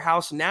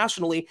powerhouse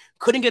nationally.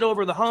 Couldn't get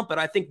over the hump, but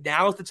I think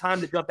now is the time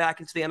to jump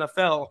back into the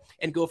NFL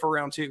and go for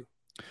round 2.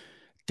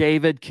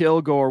 David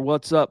Kilgore,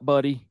 what's up,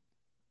 buddy?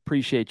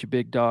 Appreciate you,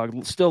 big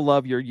dog. Still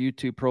love your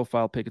YouTube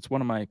profile pic. It's one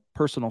of my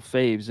personal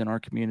faves in our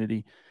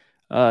community.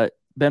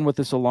 Been with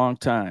us a long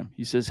time.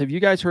 He says, have you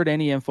guys heard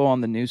any info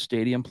on the new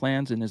stadium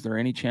plans, and is there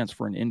any chance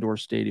for an indoor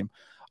stadium?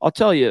 I'll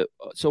tell you.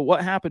 So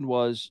what happened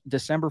was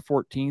December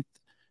 14th,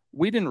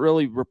 we didn't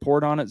really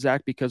report on it,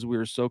 Zach, because we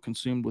were so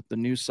consumed with the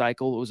news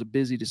cycle. It was a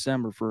busy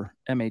December for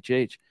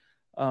MHH.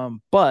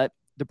 But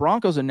the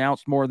Broncos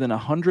announced more than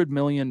 $100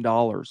 million in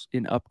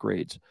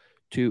upgrades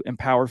to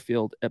Empower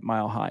Field at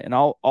Mile High. And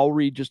I'll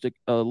read just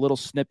a little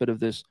snippet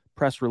of this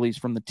press release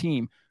from the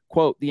team.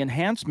 Quote, the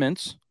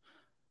enhancements,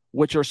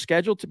 which are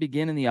scheduled to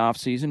begin in the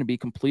offseason and be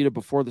completed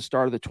before the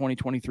start of the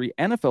 2023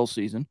 NFL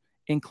season,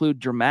 include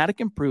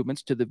dramatic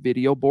improvements to the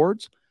video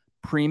boards,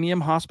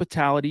 premium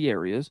hospitality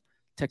areas,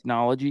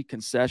 technology,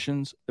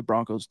 concessions, the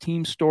Broncos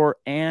team store,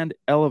 and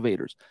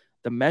elevators.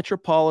 The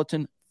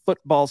Metropolitan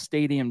Football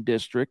Stadium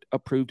District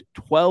approved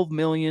 $12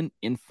 million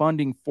in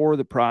funding for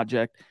the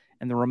project,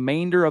 and the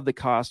remainder of the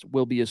cost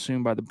will be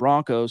assumed by the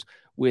Broncos,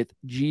 with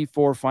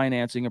G4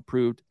 financing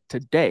approved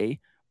today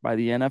by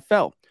the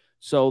NFL.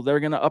 So they're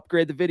going to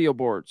upgrade the video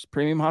boards,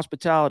 premium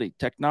hospitality,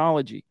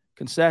 technology,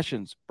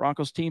 concessions,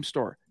 Broncos team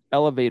store,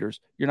 elevators.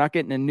 You're not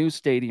getting a new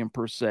stadium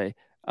per se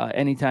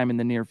anytime in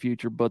the near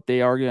future, but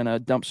they are going to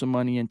dump some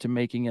money into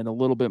making it a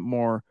little bit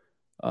more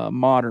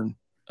modern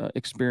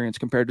experience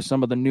compared to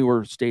some of the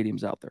newer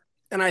stadiums out there.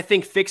 And I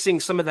think fixing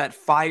some of that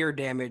fire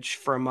damage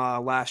from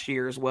last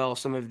year as well.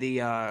 Some of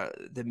the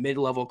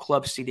mid-level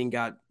club seating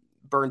got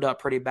burned up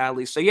pretty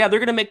badly. So, yeah, they're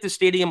going to make the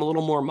stadium a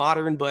little more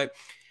modern, but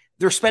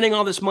they're spending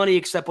all this money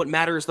except what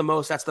matters the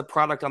most. That's the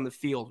product on the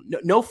field.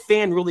 No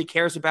fan really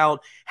cares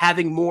about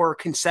having more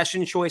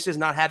concession choices,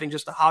 not having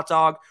just a hot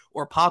dog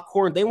or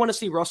popcorn. They want to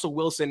see Russell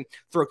Wilson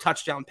throw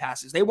touchdown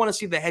passes. They want to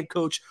see the head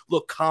coach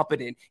look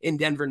competent in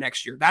Denver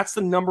next year. That's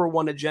the number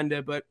one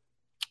agenda, but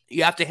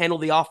you have to handle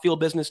the off-field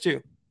business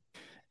too.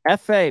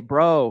 FA,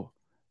 bro,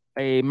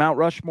 a Mount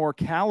Rushmore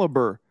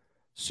caliber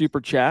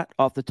super chat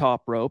off the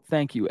top rope.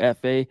 Thank you,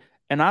 FA.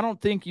 And I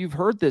don't think you've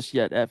heard this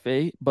yet,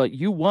 FA, but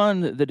you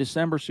won the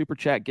December super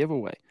chat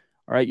giveaway.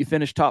 All right, you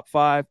finished top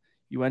 5.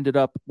 You ended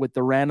up with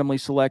the randomly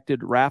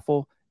selected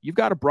raffle. You've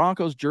got a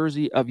Broncos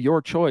jersey of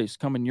your choice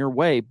coming your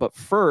way. But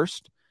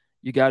first,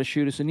 you got to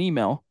shoot us an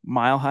email,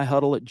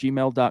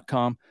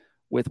 milehighhuddle@gmail.com,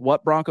 with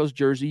what Broncos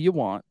jersey you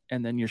want,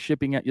 and then your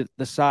shipping at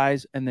the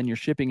size, and then your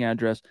shipping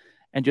address.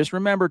 And just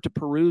remember to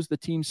peruse the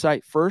team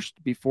site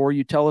first before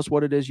you tell us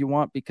what it is you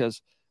want,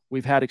 because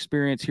we've had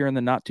experience here in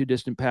the not too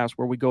distant past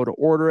where we go to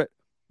order it,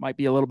 might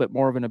be a little bit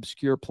more of an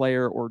obscure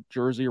player or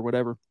jersey or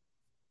whatever,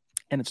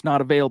 and it's not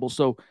available.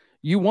 So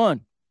you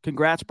won.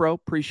 Congrats, bro.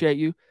 Appreciate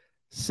you.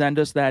 Send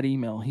us that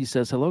email. He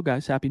says, hello,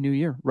 guys. Happy New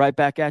Year. Right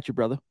back at you,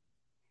 brother.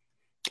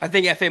 I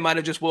think FA might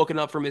have just woken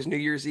up from his New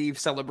Year's Eve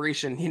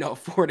celebration,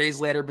 4 days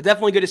later. But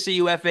definitely good to see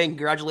you, FA.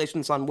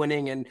 Congratulations on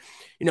winning. And,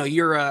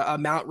 you're a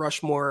Mount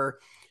Rushmore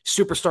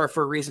superstar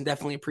for a reason.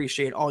 Definitely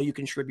appreciate all you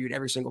contribute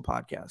every single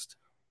podcast.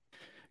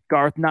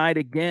 Garth Knight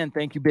again.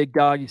 Thank you, big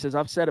dog. He says,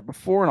 I've said it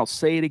before and I'll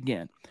say it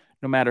again.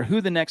 No matter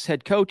who the next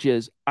head coach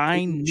is,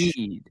 I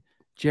need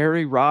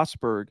Jerry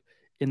Rosburg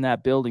in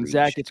that building.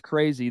 Zach, it's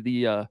crazy.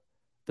 The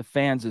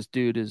fans this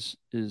dude is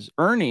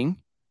earning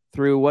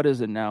through, what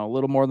is it now, a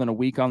little more than a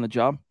week on the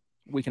job,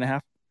 week and a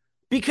half?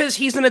 Because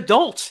he's an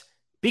adult.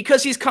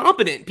 Because he's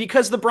competent,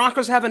 because the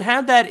Broncos haven't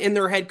had that in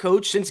their head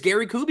coach since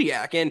Gary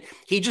Kubiak, and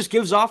he just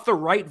gives off the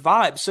right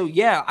vibe. So,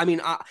 yeah, I mean,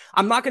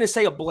 I'm not going to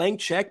say a blank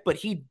check, but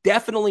he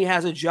definitely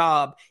has a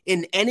job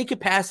in any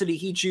capacity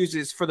he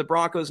chooses for the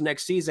Broncos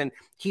next season.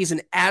 He's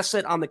an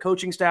asset on the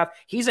coaching staff.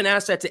 He's an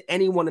asset to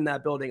anyone in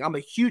that building. I'm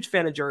a huge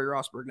fan of Jerry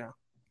Rosburg now.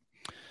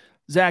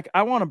 Zach,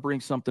 I want to bring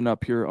something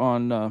up here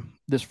on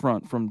this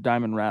front from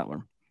Diamond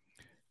Rattler.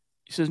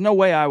 He says, no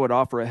way I would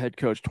offer a head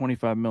coach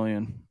 $25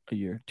 million a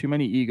year. Too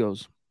many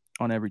egos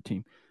on every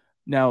team.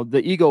 Now,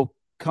 the ego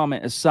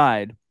comment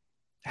aside,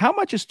 how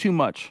much is too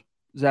much,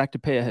 Zach, to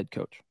pay a head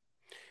coach?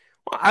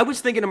 Well, I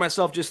was thinking to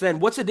myself just then,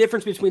 what's the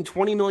difference between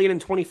 $20 million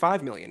and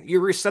 $25 million?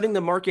 You're resetting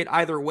the market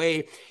either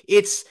way.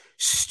 It's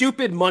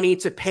stupid money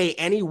to pay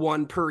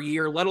anyone per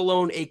year, let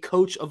alone a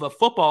coach of a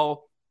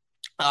football,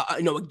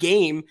 a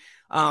game.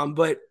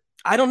 But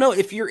I don't know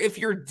if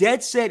you're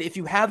dead set, if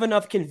you have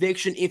enough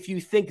conviction, if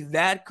you think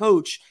that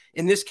coach,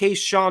 in this case,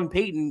 Sean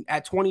Payton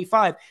at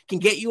 25 can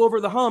get you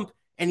over the hump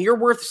and you're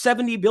worth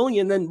 $70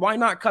 billion, then why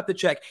not cut the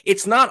check?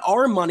 It's not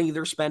our money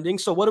they're spending.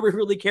 So what do we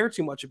really care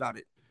too much about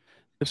it?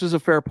 This is a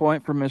fair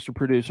point from Mr.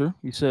 Producer.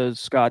 He says,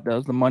 Scott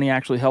does. The money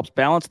actually helps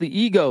balance the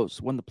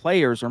egos when the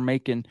players are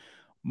making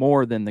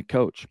more than the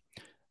coach.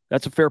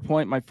 That's a fair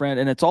point, my friend.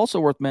 And it's also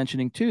worth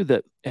mentioning, too,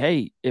 that,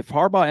 hey, if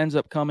Harbaugh ends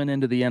up coming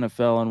into the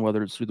NFL, and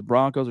whether it's through the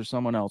Broncos or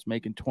someone else,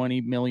 making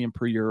 $20 million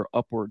per year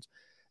upwards,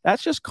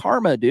 that's just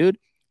karma, dude.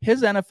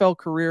 His NFL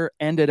career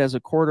ended as a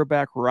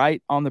quarterback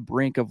right on the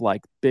brink of,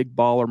 like, big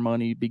baller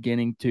money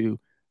beginning to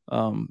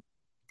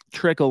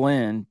trickle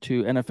in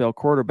to NFL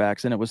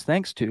quarterbacks. And it was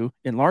thanks to,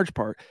 in large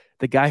part,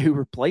 the guy who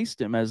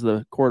replaced him as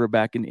the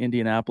quarterback in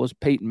Indianapolis,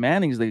 Peyton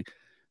Manning.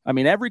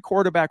 Every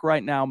quarterback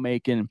right now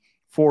making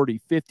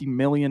 $40-50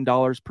 million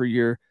per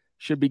year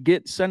should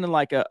be sending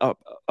like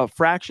a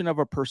fraction of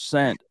a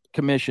percent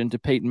commission to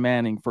Peyton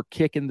Manning for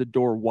kicking the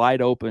door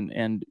wide open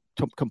and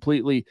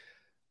completely,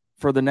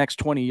 for the next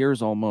 20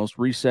 years almost,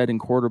 resetting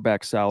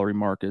quarterback salary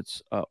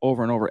markets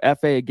over and over.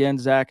 FA again,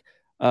 Zach.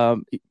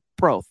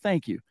 Bro,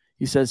 thank you.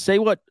 He says, say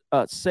what?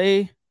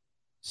 Say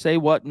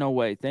what? No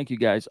way. Thank you,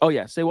 guys. Oh,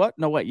 yeah. Say what?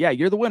 No way. Yeah,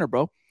 you're the winner,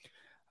 bro.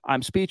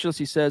 I'm speechless.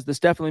 He says, this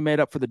definitely made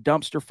up for the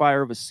dumpster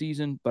fire of a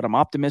season, but I'm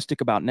optimistic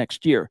about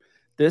next year.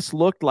 This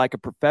looked like a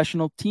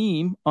professional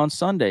team on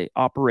Sunday.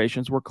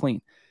 Operations were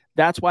clean.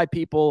 That's why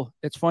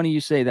it's funny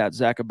you say that,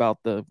 Zach, about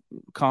the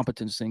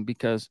competence thing,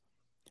 because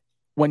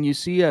when you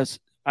see us,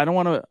 I don't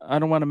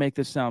want to make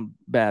this sound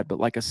bad, but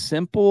like a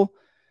simple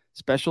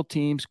special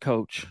teams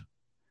coach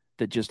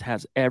that just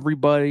has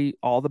everybody,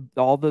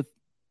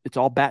 it's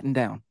all battened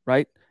down,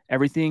 right?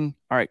 Everything.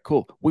 All right,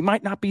 cool. We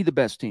might not be the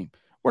best team.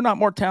 We're not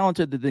more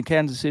talented than the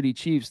Kansas City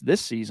Chiefs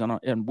this season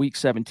in week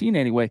 17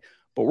 anyway,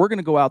 but we're going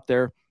to go out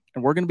there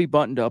and we're going to be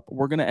buttoned up.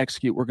 We're going to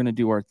execute. We're going to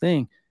do our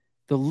thing.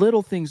 The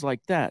little things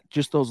like that,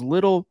 just those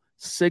little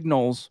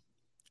signals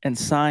and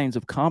signs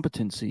of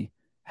competency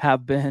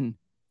have been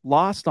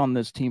lost on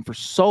this team for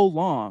so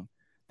long.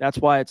 That's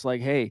why it's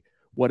like, hey,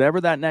 whatever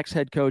that next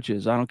head coach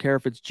is, I don't care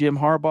if it's Jim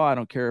Harbaugh, I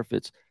don't care if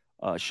it's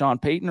Sean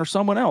Payton or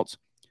someone else,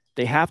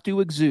 they have to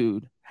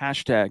exude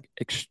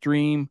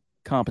 #extreme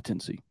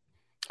competency.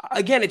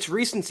 Again, it's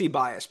recency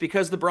bias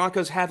because the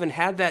Broncos haven't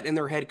had that in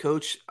their head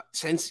coach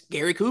since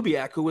Gary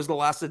Kubiak, who was the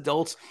last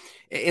adult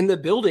in the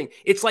building.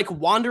 It's like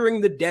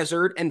wandering the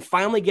desert and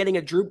finally getting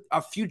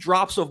a few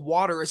drops of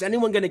water. Is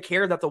anyone going to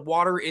care that the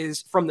water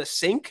is from the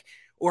sink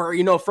or,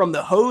 from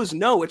the hose?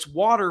 No, it's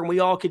water, and we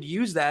all could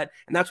use that.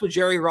 And that's what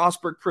Jerry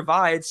Rosburg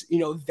provides,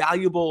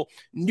 valuable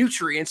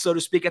nutrients, so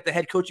to speak, at the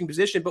head coaching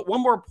position. But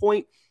one more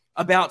point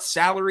about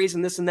salaries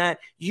and this and that.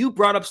 You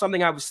brought up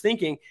something I was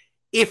thinking.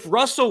 If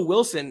Russell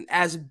Wilson,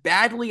 as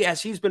badly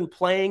as he's been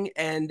playing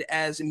and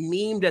as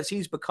memed as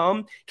he's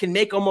become, can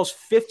make almost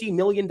 $50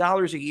 million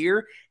a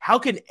year, how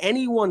can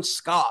anyone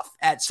scoff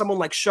at someone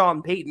like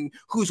Sean Payton,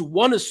 who's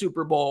won a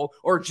Super Bowl,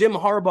 or Jim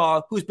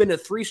Harbaugh, who's been to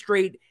 3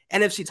 straight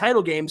NFC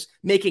title games,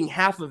 making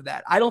half of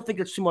that? I don't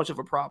think it's too much of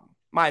a problem,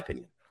 my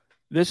opinion.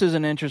 This is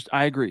an interest.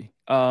 I agree.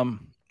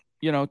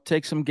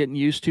 Takes some getting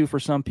used to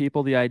for some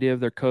people, the idea of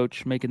their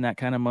coach making that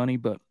kind of money,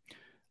 but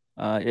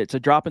it's a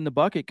drop in the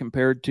bucket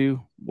compared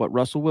to what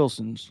Russell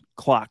Wilson's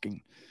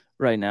clocking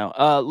right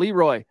now.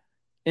 Leroy,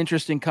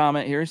 interesting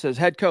comment here. He says,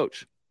 head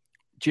coach,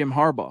 Jim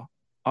Harbaugh,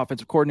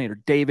 offensive coordinator,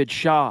 David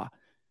Shaw,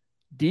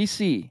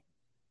 DC,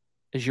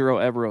 Ejiro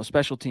Evero,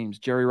 special teams,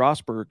 Jerry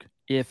Rosburg,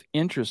 if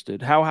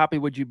interested. How happy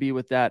would you be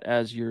with that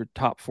as your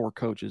top 4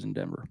 coaches in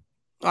Denver?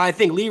 I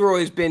think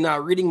Leroy's been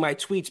reading my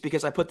tweets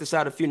because I put this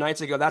out a few nights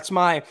ago.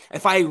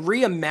 If I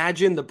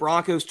reimagine the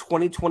Broncos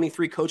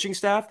 2023 coaching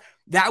staff,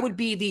 that would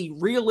be the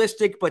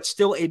realistic but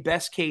still a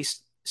best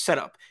case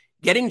setup.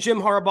 Getting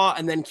Jim Harbaugh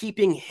and then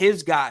keeping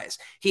his guys.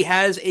 He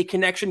has a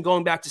connection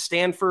going back to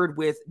Stanford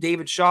with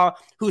David Shaw,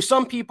 who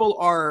some people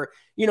are,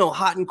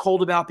 hot and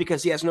cold about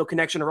because he has no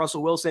connection to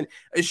Russell Wilson.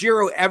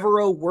 Ejiro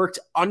Evero worked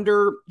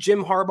under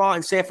Jim Harbaugh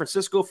in San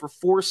Francisco for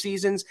 4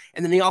 seasons,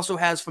 and then he also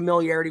has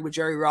familiarity with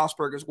Jerry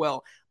Rosburg as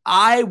well.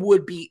 I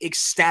would be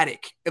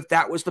ecstatic if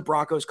that was the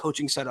Broncos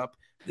coaching setup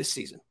this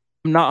season.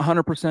 I'm not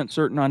 100%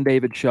 certain on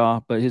David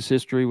Shaw, but his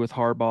history with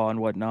Harbaugh and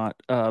whatnot.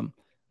 I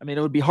mean,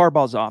 it would be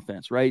Harbaugh's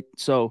offense, right?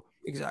 So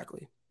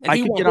exactly. And I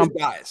he could get his on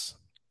guys.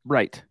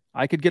 Right.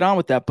 I could get on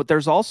with that, but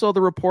there's also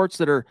the reports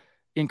that are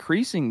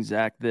increasing,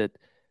 Zach, that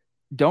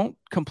don't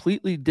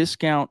completely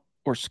discount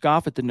or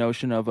scoff at the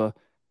notion of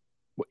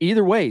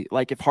either way.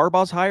 Like if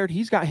Harbaugh's hired,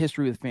 he's got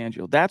history with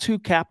Fangio. That's who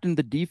captained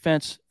the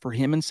defense for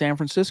him in San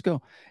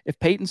Francisco. If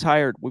Peyton's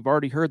hired, we've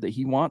already heard that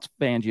he wants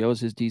Fangio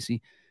as his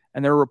DC.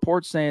 And there are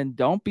reports saying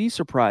don't be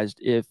surprised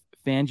if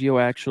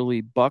Fangio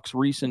actually bucks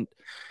recent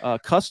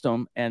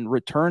custom and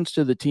returns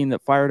to the team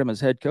that fired him as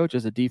head coach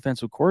as a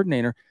defensive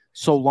coordinator,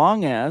 so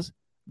long as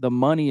the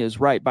money is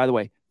right. By the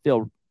way,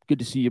 Phil, good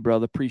to see you,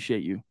 brother.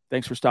 Appreciate you.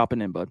 Thanks for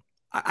stopping in, bud.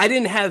 I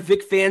didn't have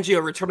Vic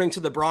Fangio returning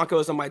to the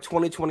Broncos on my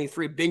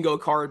 2023 bingo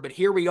card, but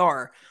here we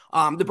are.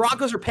 The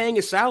Broncos are paying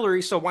his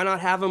salary, so why not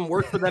have him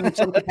work for them in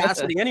some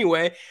capacity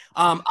anyway?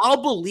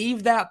 I'll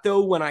believe that,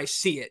 though, when I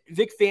see it.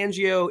 Vic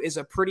Fangio is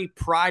a pretty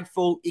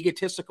prideful,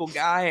 egotistical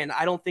guy, and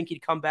I don't think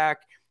he'd come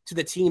back to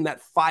the team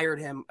that fired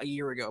him a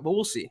year ago, but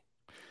we'll see.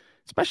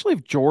 Especially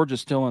if George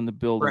is still in the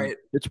building. Right.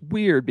 It's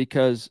weird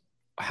because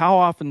how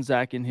often,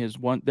 Zach, in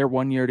their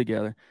 1 year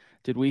together,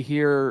 did we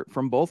hear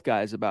from both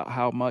guys about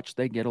how much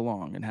they get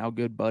along and how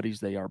good buddies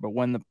they are? But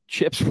when the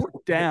chips were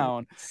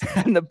down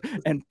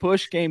and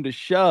push came to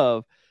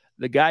shove,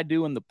 the guy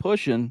doing the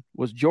pushing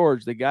was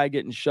George. The guy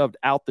getting shoved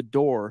out the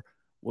door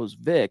was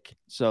Vic.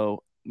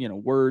 So,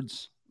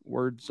 words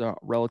are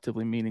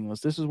relatively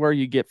meaningless. This is where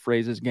you get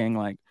phrases, gang,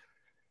 like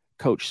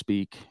coach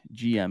speak,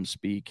 GM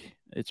speak.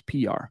 It's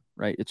PR,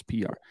 right? It's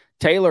PR.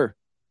 Taylor,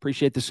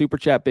 appreciate the super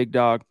chat, big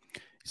dog.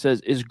 He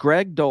says, is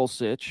Greg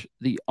Dulcich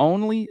the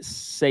only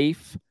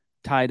safe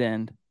tight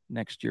end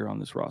next year on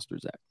this roster,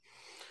 Zach?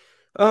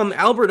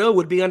 Albert O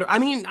would be under. I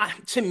mean,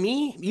 to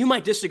me, you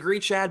might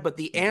disagree, Chad, but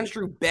the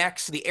Andrew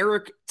Becks, the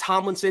Eric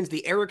Tomlinsons,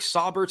 the Eric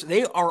Sauberts,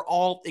 they are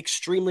all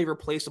extremely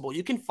replaceable.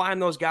 You can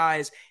find those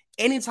guys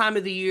any time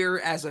of the year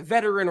as a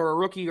veteran or a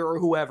rookie or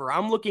whoever.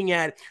 I'm looking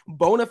at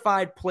bona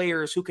fide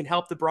players who can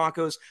help the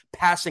Broncos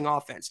passing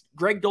offense.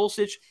 Greg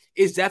Dulcich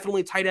is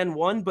definitely tight end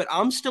one, but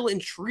I'm still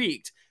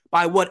intrigued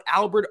by what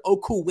Albert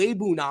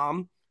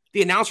Okwuegbunam,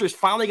 the announcers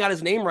finally got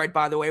his name right,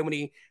 by the way, when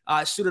he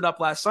suited up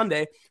last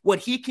Sunday, what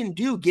he can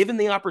do given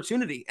the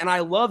opportunity. And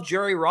I love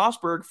Jerry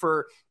Rosburg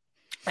for,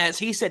 as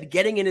he said,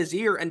 getting in his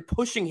ear and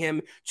pushing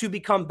him to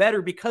become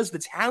better because the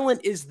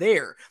talent is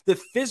there. The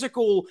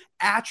physical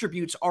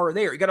attributes are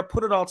there. You got to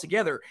put it all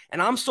together.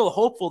 And I'm still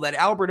hopeful that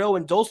Albert O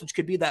and Dulcich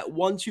could be that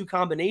 1-2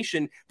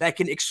 combination that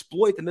can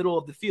exploit the middle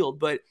of the field.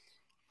 But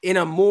in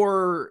a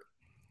more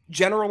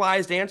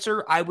generalized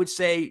answer, I would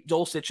say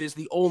Dulcich is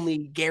the only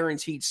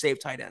guaranteed safe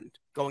tight end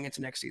going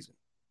into next season.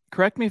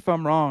 Correct me if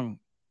I'm wrong,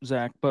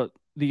 Zach, but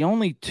the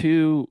only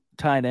two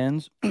tight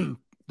ends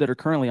that are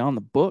currently on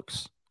the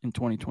books in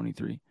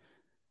 2023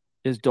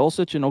 is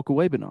Dulcich and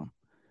Okwuegbunam,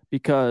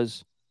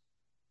 because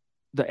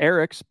the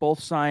Erics both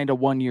signed a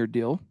 1-year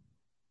deal.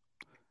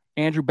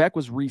 Andrew Beck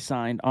was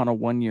re-signed on a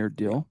 1-year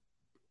deal.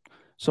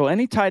 So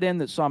any tight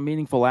end that saw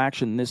meaningful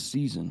action this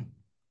season,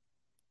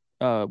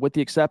 with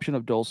the exception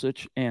of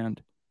Dulcich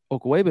and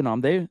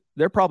Okwuegbunam,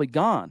 they're probably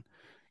gone,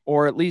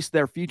 or at least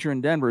their future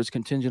in Denver is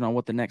contingent on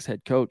what the next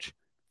head coach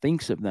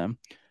thinks of them.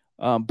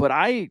 But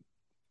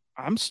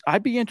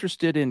I'd be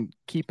interested in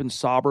keeping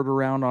Saubert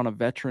around on a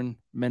veteran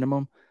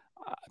minimum.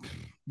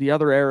 The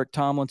other Eric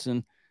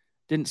Tomlinson,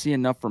 didn't see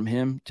enough from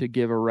him to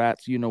give a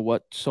rat's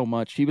so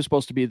much. He was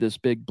supposed to be this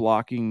big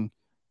blocking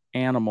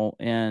animal,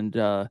 and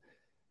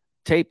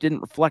tape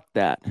didn't reflect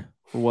that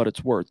for what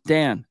it's worth.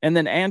 Dan. And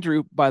then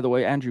Andrew, by the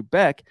way, Andrew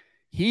Beck,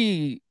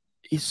 he's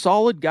a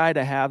solid guy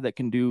to have that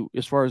can do,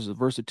 as far as the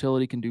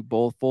versatility, can do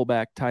both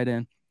fullback, tight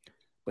end.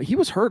 But he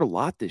was hurt a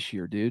lot this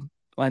year, dude.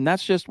 And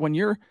that's just when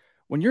you're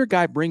a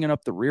guy bringing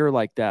up the rear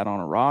like that on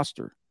a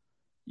roster,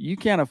 you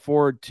can't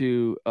afford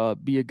to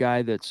be a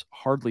guy that's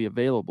hardly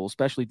available,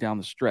 especially down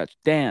the stretch.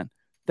 Dan,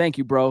 thank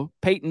you, bro.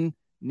 Peyton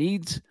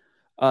needs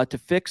to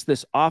fix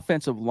this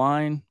offensive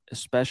line,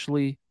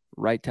 especially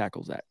right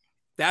tackles.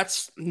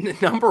 That's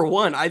number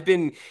one. I've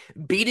been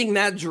beating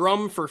that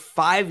drum for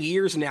 5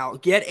 years now.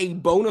 Get a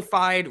bona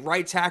fide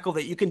right tackle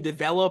that you can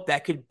develop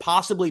that could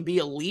possibly be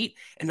elite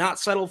and not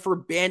settle for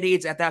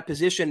Band-Aids at that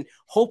position.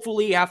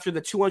 Hopefully, after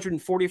the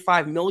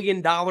 $245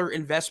 million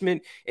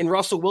investment in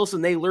Russell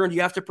Wilson, they learned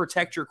you have to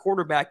protect your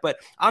quarterback. But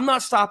I'm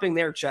not stopping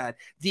there, Chad.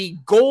 The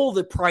goal,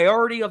 the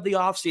priority of the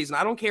offseason,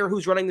 I don't care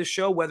who's running the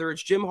show, whether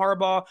it's Jim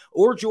Harbaugh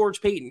or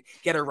George Paton,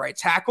 get a right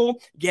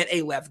tackle, get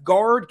a left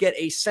guard, get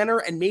a center,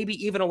 and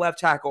maybe even a left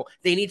tackle.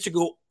 They need to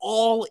go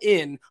all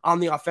in on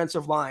the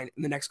offensive line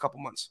in the next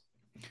couple months.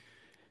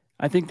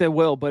 I think they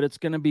will, but it's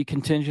going to be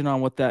contingent on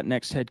what that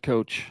next head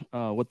coach,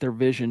 what their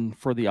vision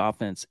for the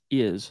offense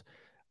is.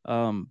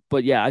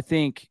 But yeah, I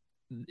think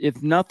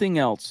if nothing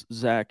else,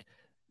 Zach,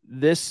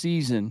 this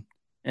season,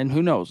 and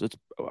who knows,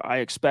 I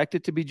expect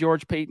it to be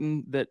George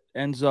Paton that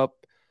ends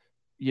up,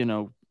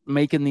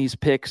 making these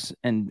picks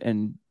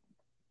and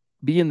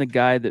being the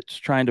guy that's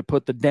trying to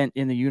put the dent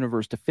in the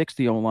universe to fix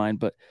the O-line.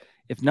 But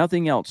if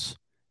nothing else,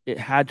 it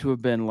had to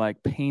have been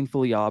like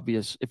painfully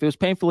obvious. If it was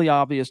painfully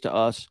obvious to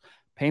us,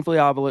 painfully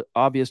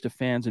obvious to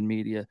fans and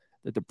media,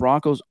 that the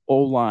Broncos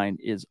O-line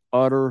is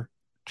utter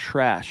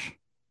trash.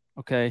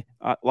 Okay.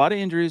 A lot of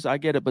injuries. I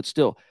get it, but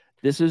still,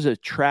 this is a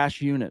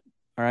trash unit.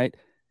 All right.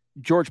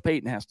 George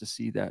Paton has to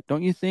see that.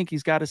 Don't you think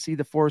he's got to see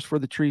the forest for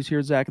the trees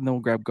here, Zach? And then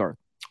we'll grab Garth.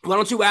 Why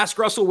don't you ask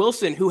Russell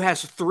Wilson, who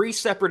has 3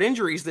 separate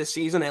injuries this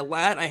season, a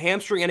lat, a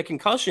hamstring, and a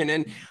concussion.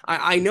 And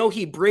I know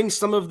he brings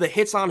some of the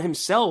hits on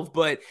himself,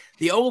 but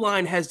the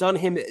O-line has done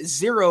him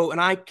 0,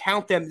 and I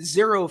count them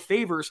 0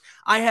 favors.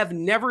 I have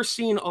never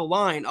seen a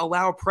line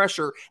allow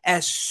pressure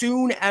as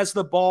soon as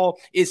the ball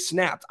is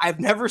snapped. I've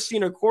never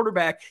seen a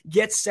quarterback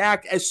get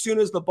sacked as soon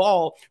as the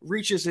ball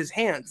reaches his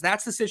hands.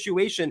 That's the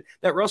situation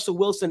that Russell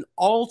Wilson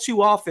all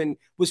too often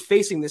was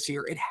facing this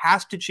year. It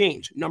has to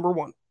change, number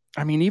one.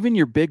 I mean, even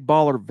your big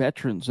baller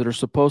veterans that are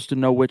supposed to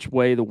know which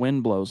way the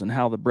wind blows and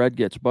how the bread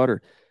gets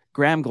buttered.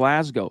 Graham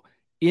Glasgow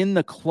in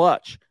the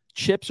clutch,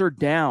 chips are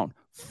down,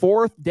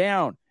 4th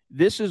down.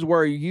 This is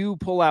where you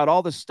pull out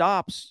all the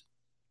stops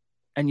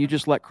and you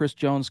just let Chris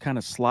Jones kind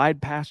of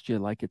slide past you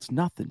like it's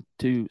nothing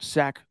to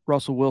sack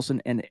Russell Wilson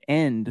and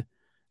end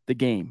the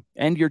game,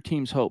 end your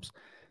team's hopes.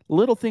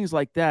 Little things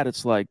like that.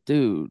 It's like,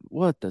 dude,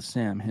 what the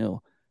Sam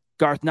Hill?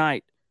 Garth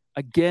Knight.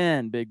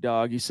 Again, big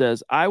dog, he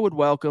says, I would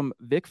welcome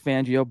Vic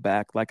Fangio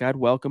back like I'd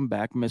welcome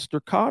back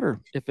Mr.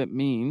 Cotter if it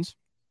means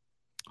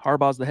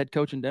Harbaugh's the head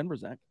coach in Denver,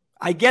 Zach.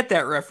 I get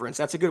that reference.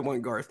 That's a good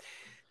one, Garth.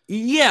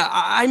 Yeah,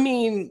 I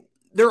mean,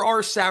 there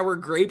are sour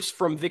grapes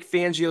from Vic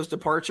Fangio's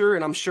departure,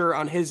 and I'm sure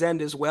on his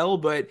end as well,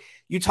 but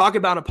you talk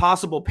about a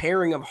possible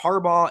pairing of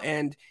Harbaugh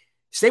and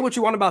say what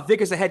you want about Vic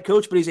as a head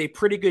coach, but he's a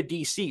pretty good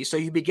DC. So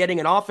you'd be getting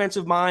an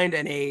offensive mind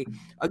and a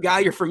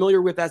guy you're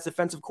familiar with as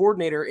defensive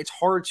coordinator. It's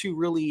hard to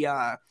really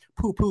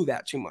poo-poo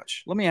that too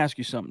much. Let me ask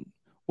you something.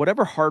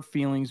 Whatever hard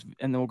feelings,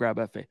 and then we'll grab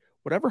FA,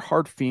 whatever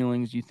hard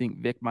feelings you think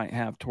Vic might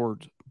have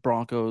towards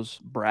Broncos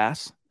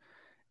brass,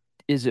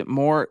 is it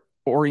more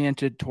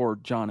oriented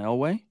toward John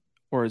Elway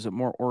or is it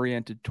more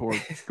oriented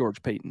toward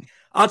George Paton?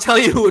 I'll tell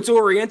you who it's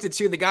oriented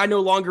to. The guy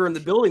no longer in the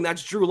building,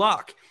 that's Drew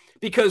Lock.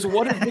 Because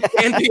what did Vic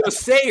Fangio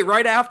say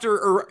right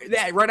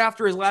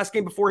after his last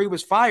game before he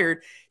was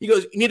fired? He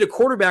goes, you need a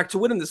quarterback to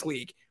win in this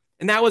league.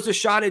 And that was a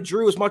shot at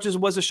Drew as much as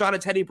it was a shot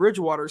at Teddy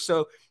Bridgewater.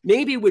 So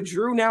maybe with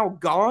Drew now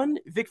gone,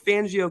 Vic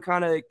Fangio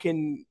kind of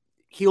can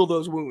heal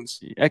those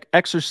wounds.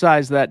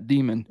 Exercise that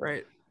demon.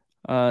 Right.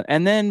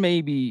 And then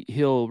maybe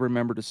he'll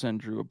remember to send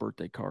Drew a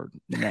birthday card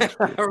next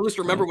year. Or at least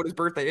remember what his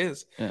birthday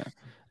is.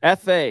 Yeah.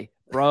 FA,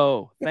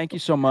 bro, thank you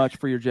so much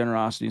for your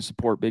generosity and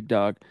support, big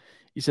dog.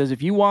 He says,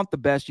 if you want the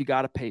best, you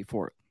got to pay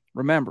for it.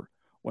 Remember,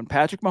 when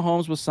Patrick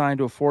Mahomes was signed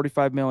to a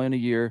 $45 million a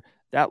year,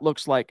 that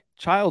looks like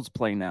child's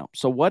play now.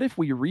 So what if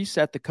we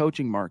reset the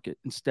coaching market?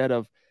 Instead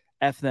of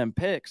F them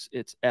picks,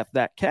 it's F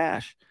that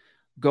cash.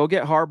 Go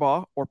get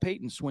Harbaugh or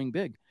Peyton, swing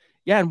big.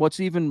 Yeah, and what's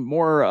even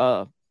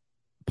more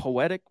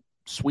poetic,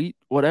 sweet,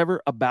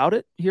 whatever about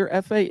it here,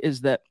 FA,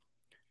 is that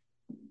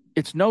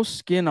it's no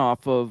skin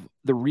off of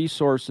the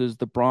resources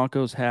the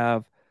Broncos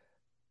have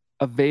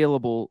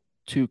available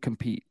to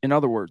compete. In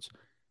other words,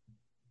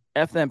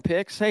 F them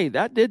picks. Hey,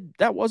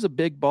 that was a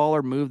big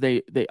baller move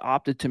they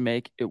opted to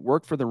make. It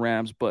worked for the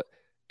Rams, but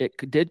it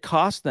did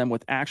cost them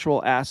with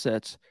actual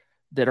assets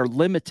that are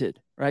limited,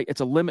 right? It's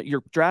a limit.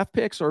 Your draft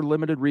picks are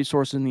limited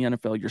resources in the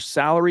NFL. Your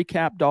salary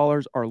cap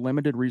dollars are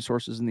limited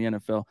resources in the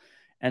NFL,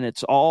 and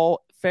it's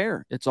all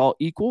fair. It's all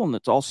equal, and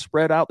it's all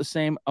spread out the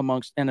same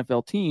amongst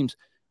NFL teams.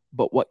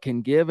 But what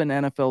can give an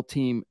NFL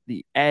team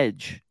the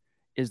edge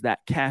is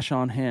that cash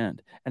on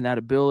hand and that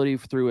ability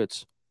through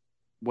its,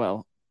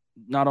 well,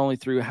 not only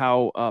through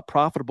how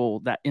profitable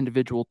that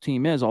individual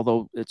team is,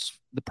 although it's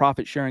the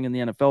profit sharing in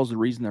the NFL is the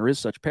reason there is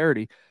such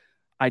parity.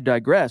 I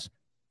digress.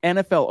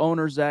 NFL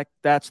owners, Zach,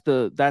 that's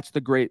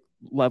the great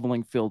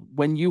leveling field.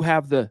 When you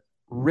have the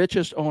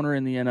richest owner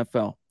in the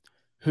NFL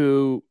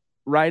who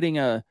writing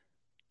a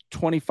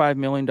 $25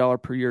 million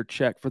per year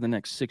check for the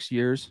next 6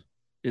 years,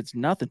 it's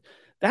nothing.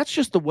 That's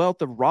just the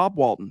wealth of Rob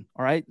Walton,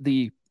 all right,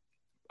 the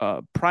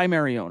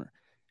primary owner.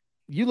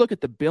 You look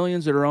at the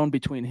billions that are owned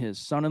between his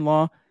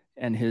son-in-law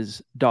and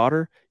his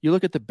daughter. You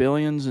look at the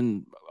billions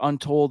and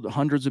untold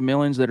hundreds of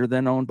millions that are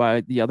then owned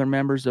by the other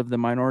members of the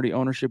minority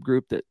ownership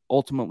group that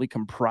ultimately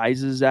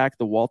comprises, Zach,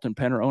 the Walton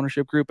Penner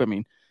ownership group. I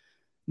mean,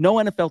 no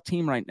NFL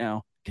team right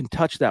now can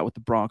touch that with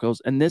the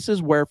Broncos. And this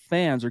is where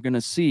fans are going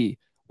to see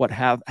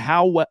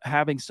how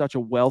having such a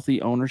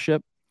wealthy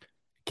ownership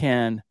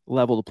can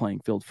level the playing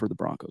field for the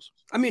Broncos.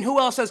 I mean, who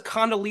else has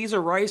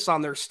Condoleezza Rice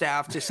on their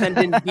staff to send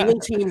in Deal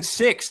Team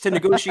 6 to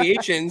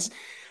negotiations?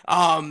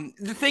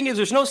 The thing is,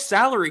 there's no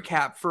salary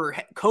cap for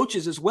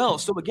coaches as well.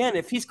 So again,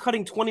 if he's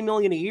cutting $20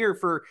 million a year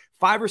for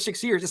 5 or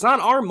 6 years, it's not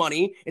our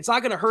money. It's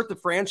not going to hurt the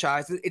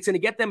franchise. It's going to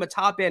get them a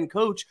top end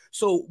coach.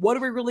 So what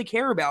do we really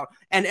care about?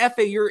 And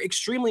FA, you're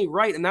extremely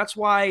right. And that's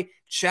why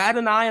Chad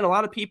and I and a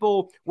lot of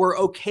people were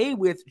okay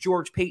with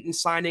George Paton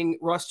signing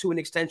Russ to an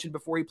extension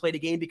before he played a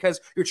game,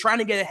 because you're trying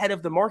to get ahead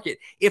of the market.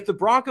 If the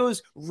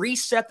Broncos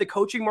reset the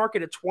coaching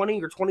market at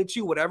 20 or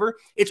 22, whatever,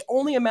 it's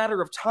only a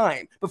matter of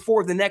time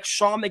before the next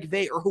Sean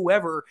McVay or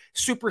whoever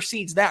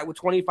supersedes that with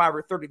 25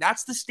 or 30.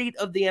 That's the state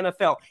of the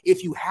NFL.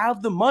 If you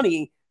have the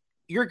money,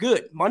 you're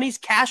good.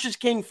 Cash is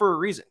king for a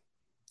reason.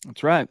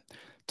 That's right.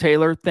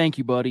 Taylor, thank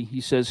you, buddy.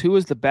 He says, who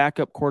is the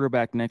backup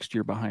quarterback next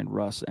year behind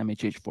Russ?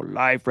 MHH for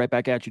life. Right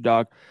back at you,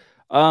 dog.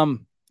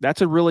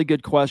 That's a really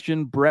good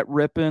question. Brett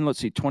Rippon, let's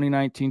see,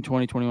 2019,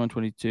 2021,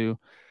 22.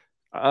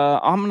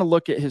 I'm going to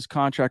look at his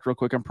contract real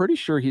quick. I'm pretty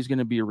sure he's going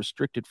to be a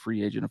restricted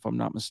free agent, if I'm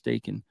not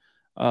mistaken.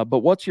 But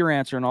what's your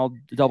answer? And I'll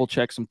double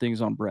check some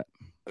things on Brett.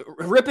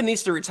 Rippon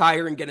needs to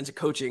retire and get into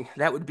coaching.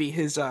 That would be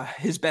his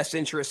best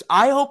interest.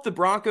 I hope the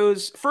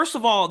Broncos, first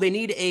of all, they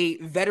need a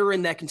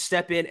veteran that can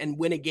step in and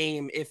win a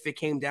game if it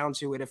came down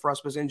to it, if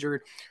Russ was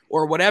injured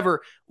or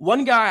whatever.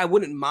 One guy I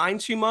wouldn't mind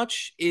too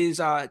much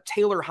is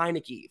Taylor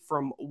Heineke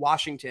from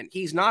Washington.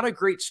 He's not a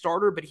great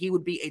starter, but he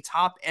would be a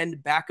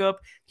top-end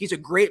backup. He's a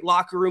great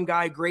locker room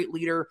guy, great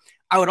leader.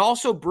 I would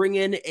also bring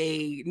in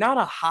not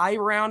a high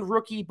round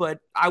rookie, but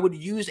I would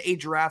use a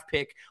draft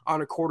pick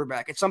on a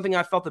quarterback. It's something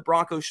I felt the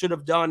Broncos should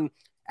have done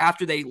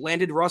after they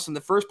landed Russ in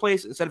the first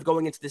place, instead of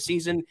going into the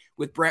season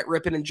with Brett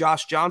Rippon and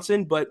Josh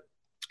Johnson. But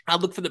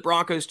I'd look for the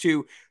Broncos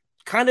to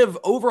kind of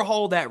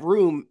overhaul that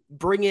room,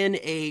 bring in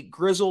a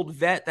grizzled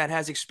vet that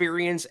has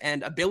experience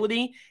and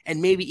ability,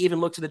 and maybe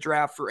even look to the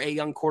draft for a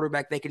young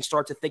quarterback they can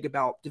start to think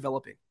about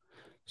developing.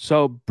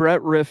 So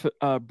Brett Rippon,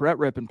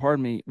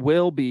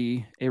 will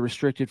be a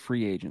restricted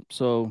free agent.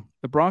 So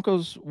the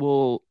Broncos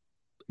will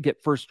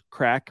get first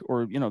crack,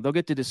 or they'll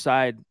get to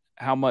decide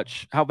how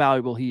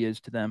valuable he is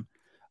to them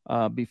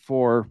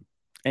before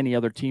any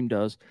other team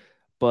does.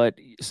 But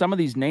some of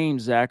these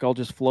names, Zach, I'll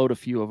just float a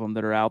few of them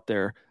that are out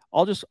there.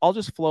 I'll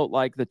just float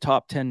like the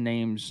top 10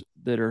 names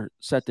that are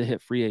set to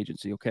hit free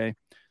agency. Okay,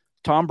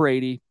 Tom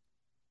Brady,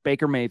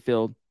 Baker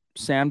Mayfield,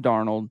 Sam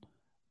Darnold,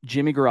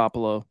 Jimmy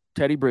Garoppolo,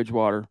 Teddy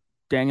Bridgewater,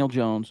 Daniel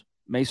Jones,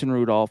 Mason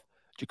Rudolph,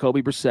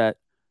 Jacoby Brissett,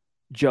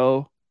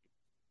 Joe,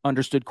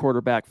 understood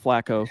quarterback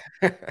Flacco,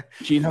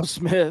 Geno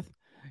Smith,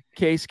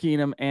 Case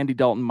Keenum, Andy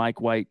Dalton,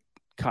 Mike White,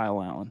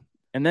 Kyle Allen,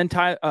 and then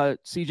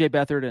C.J.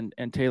 Beathard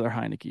and Taylor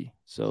Heineke.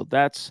 So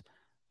that's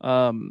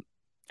and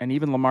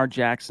even Lamar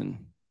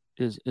Jackson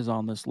is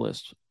on this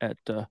list at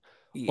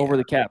over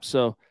the cap.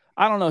 So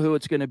I don't know who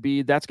it's going to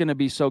be. That's going to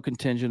be so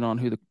contingent on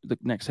who the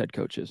next head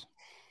coach is.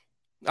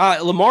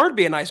 Lamar would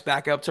be a nice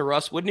backup to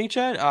Russ, wouldn't he,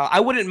 Chad? I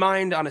wouldn't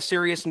mind, on a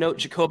serious note,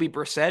 Jacoby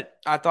Brissett.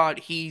 I thought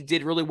he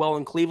did really well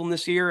in Cleveland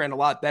this year and a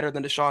lot better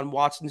than Deshaun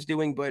Watson's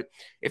doing. But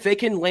if they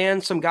can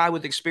land some guy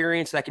with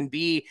experience that can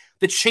be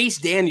the Chase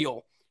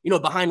Daniel,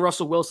 behind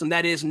Russell Wilson,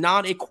 that is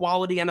not a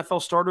quality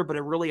NFL starter, but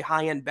a really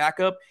high-end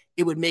backup,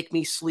 it would make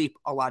me sleep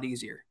a lot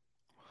easier.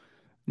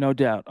 No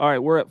doubt. All right,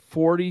 we're at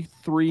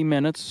 43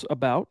 minutes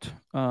about.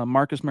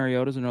 Marcus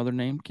Mariota is another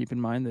name, keep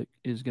in mind, that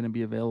is going to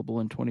be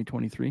available in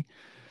 2023.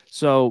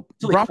 So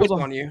until he quits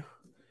on you.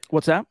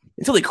 What's that?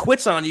 Until he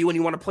quits on you when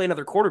you want to play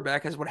another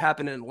quarterback, is what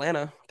happened in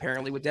Atlanta,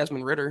 apparently, with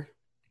Desmond Ridder.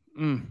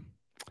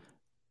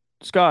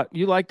 Scott,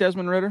 you like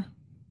Desmond Ridder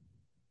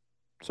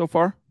so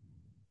far?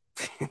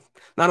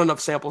 Not enough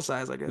sample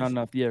size, I guess.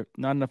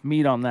 Not enough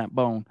meat on that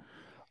bone.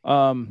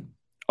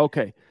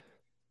 Okay.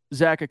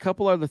 Zach, a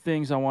couple other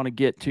things I want to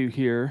get to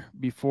here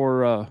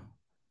before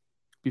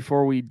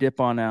we dip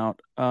on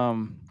out.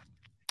 Dalton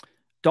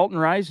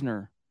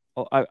Risner.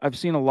 I've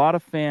seen a lot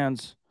of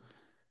fans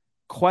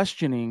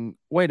questioning,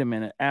 wait a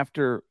minute,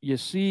 after you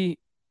see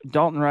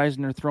Dalton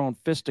Risner throwing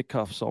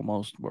fisticuffs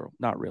almost, well,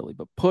 not really,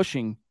 but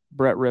pushing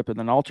Brett Rippon,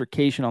 an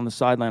altercation on the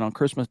sideline on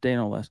Christmas Day,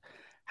 no less.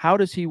 How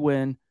does he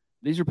win?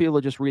 These are people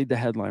that just read the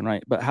headline,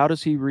 right? But how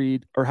does he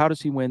win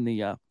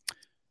the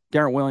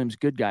Darren Williams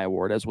Good Guy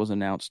Award, as was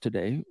announced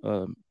today?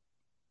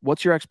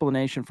 What's your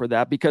explanation for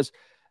that? Because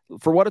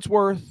for what it's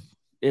worth,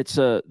 it's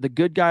the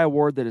Good Guy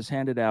Award that is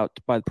handed out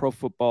by the Pro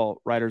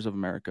Football Writers of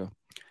America.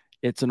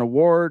 It's an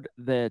award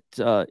that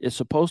is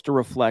supposed to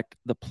reflect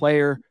the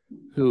player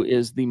who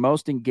is the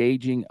most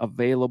engaging,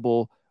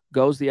 available,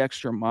 goes the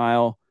extra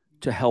mile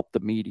to help the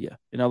media.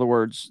 In other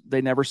words, they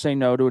never say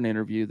no to an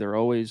interview. They're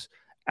always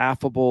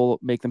affable,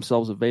 make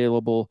themselves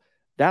available.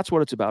 That's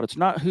what it's about. It's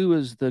not who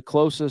is the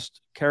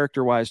closest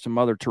character-wise to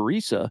Mother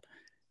Teresa.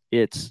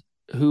 It's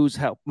who's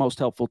most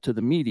helpful to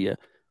the media,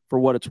 for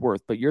what it's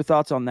worth. But your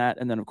thoughts on that,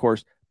 and then, of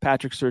course,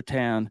 Patrick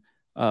Surtain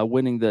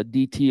winning the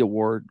DT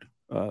Award,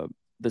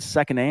 the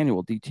second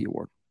annual DT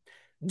Award.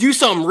 Do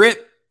something,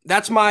 Rip.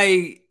 That's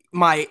my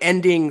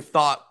ending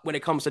thought when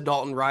it comes to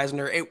Dalton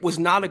Risner. It was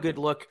not a good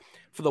look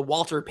for the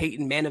Walter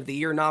Payton Man of the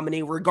Year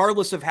nominee.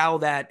 Regardless of how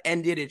that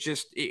ended,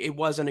 it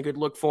wasn't a good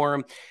look for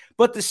him.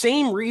 But the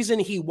same reason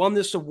he won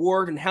this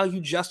award and how you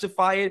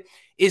justify it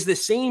is the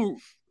same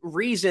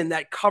reason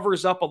that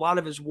covers up a lot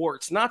of his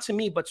warts, not to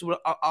me, but to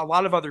a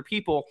lot of other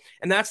people.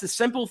 And that's the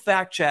simple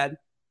fact, Chad,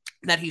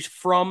 that he's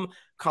from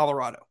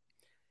Colorado.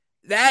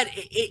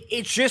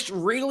 It's just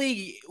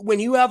really, when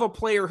you have a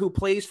player who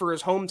plays for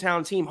his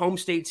hometown team, home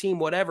state team,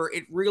 whatever,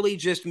 it really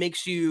just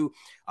makes you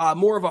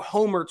more of a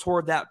homer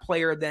toward that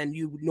player than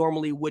you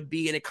normally would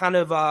be. And it kind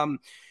of,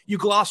 you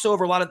gloss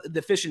over a lot of the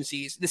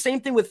deficiencies. The same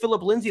thing with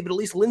Philip Lindsay, but at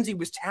least Lindsay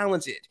was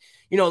talented.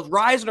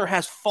 Reisner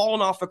has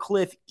fallen off a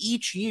cliff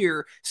each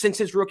year since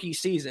his rookie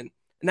season.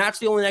 And that's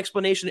the only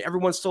explanation.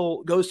 Everyone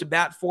still goes to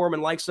bat for him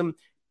and likes him.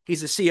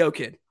 He's a CO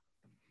kid.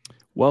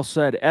 Well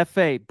said.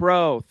 F.A.,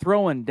 bro,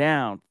 throwing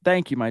down.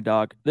 Thank you, my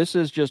dog. This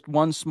is just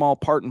one small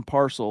part and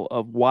parcel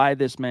of why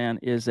this man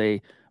is a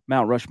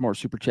Mount Rushmore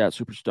Super Chat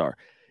superstar.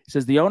 He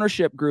says the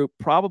ownership group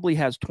probably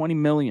has $20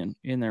 million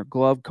in their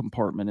glove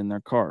compartment in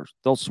their cars.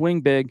 They'll swing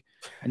big,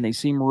 and they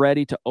seem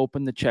ready to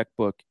open the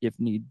checkbook if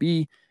need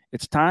be.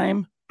 It's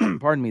time,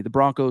 pardon me, the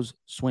Broncos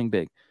swing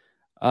big.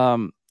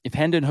 If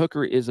Hendon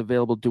Hooker is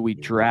available, do we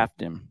draft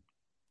him?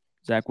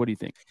 Zach, what do you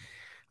think?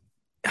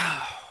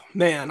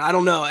 Man, I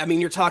don't know. I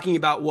mean, you're talking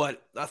about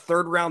what, a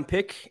third-round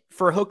pick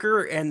for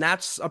Hooker, and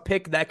that's a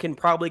pick that can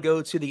probably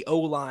go to the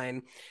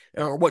O-line,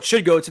 or what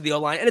should go to the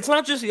O-line. And it's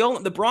not just the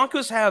O-line. The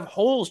Broncos have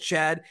holes,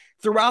 Chad,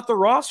 throughout the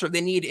roster.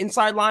 They need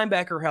inside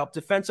linebacker help,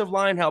 defensive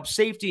line help,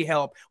 safety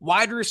help,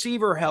 wide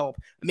receiver help,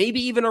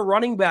 maybe even a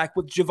running back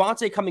with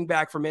Javonte coming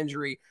back from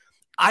injury.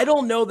 I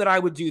don't know that I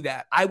would do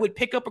that. I would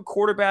pick up a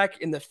quarterback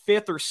in the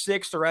 5th or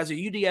 6th, or as a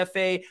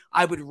UDFA,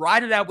 I would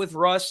ride it out with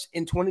Russ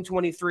in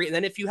 2023. And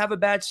then if you have a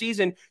bad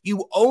season,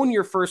 you own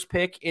your first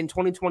pick in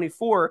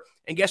 2024.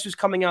 And guess who's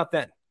coming out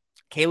then?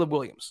 Caleb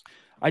Williams.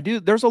 I do.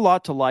 There's a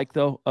lot to like,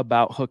 though,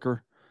 about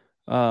Hooker,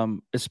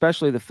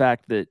 especially the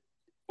fact that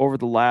over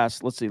the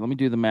last, let me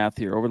do the math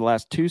here. Over the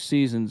last 2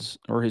 seasons,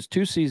 or his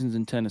 2 seasons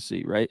in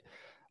Tennessee, right?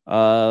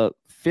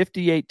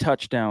 58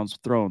 touchdowns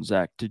thrown,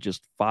 Zach, to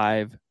just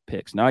 5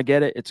 picks. Now I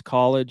get it. It's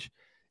college.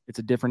 It's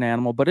a different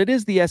animal, but it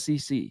is the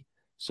SEC.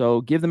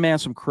 So give the man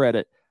some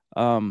credit.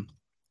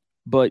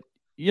 But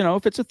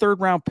if it's a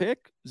 3rd round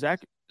pick,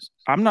 Zach,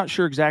 I'm not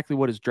sure exactly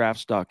what his draft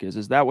stock is.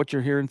 Is that what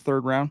you're hearing,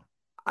 3rd round?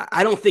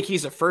 I don't think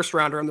he's a 1st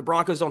rounder, and the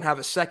Broncos don't have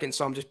a 2nd.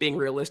 So I'm just being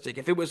realistic.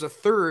 If it was a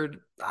 3rd,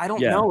 I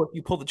don't know if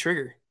you pull the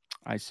trigger.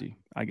 I see.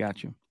 I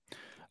got you.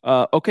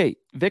 Okay.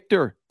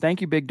 Victor, thank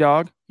you, big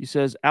dog. He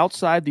says,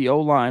 outside the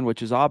O-line,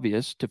 which is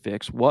obvious to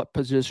fix, what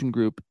position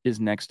group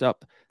is next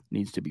up?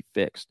 Needs to be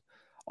fixed.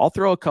 I'll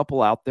throw a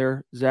couple out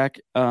there, Zach.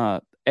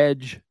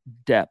 Edge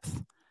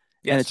depth.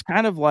 Yes. And it's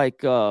kind of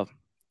like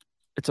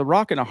it's a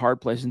rock and a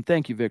hard place. And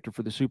thank you, Victor,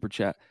 for the super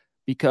chat,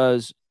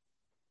 because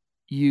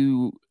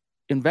you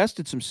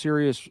invested some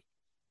serious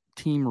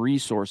team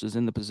resources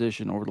in the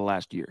position over the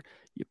last year.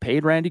 You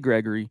paid Randy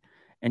Gregory,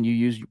 and you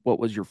used what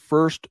was your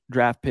first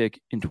draft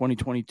pick in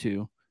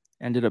 2022,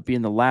 ended up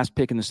being the last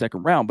pick in the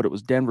 2nd round, but it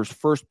was Denver's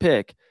first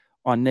pick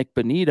on Nick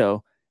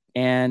Bonito.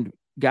 And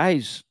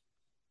guys,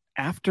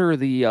 after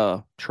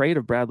the trade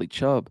of Bradley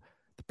Chubb,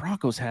 the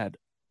Broncos had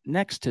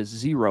next to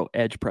 0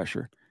 edge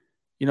pressure.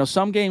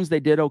 Some games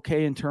they did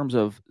okay in terms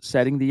of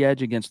setting the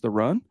edge against the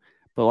run,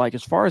 but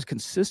as far as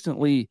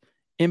consistently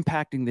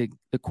impacting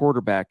the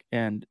quarterback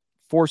and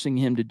forcing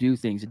him to do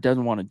things he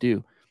doesn't want to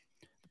do,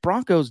 the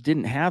Broncos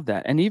didn't have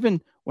that. And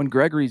even when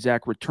Gregory,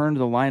 Zach, returned to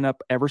the lineup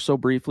ever so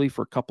briefly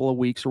for a couple of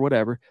weeks or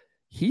whatever,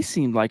 he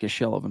seemed like a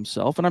shell of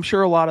himself. And I'm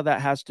sure a lot of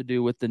that has to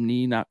do with the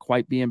knee not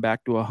quite being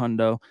back to a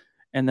hundo.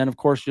 And then, of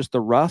course, just the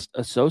rust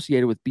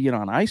associated with being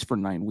on ice for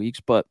 9 weeks.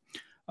 But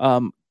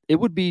it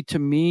would be, to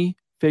me,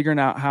 figuring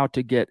out how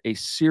to get a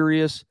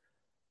serious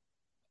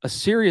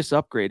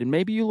upgrade. And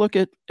maybe you look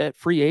at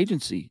free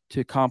agency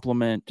to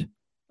complement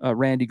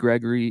Randy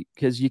Gregory,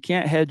 because you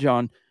can't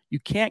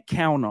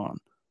count on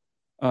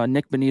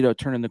Nick Bonito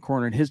turning the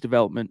corner in his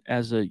development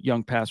as a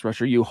young pass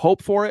rusher. You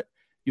hope for it.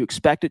 You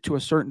expect it to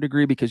a certain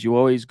degree because you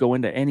always go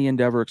into any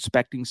endeavor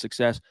expecting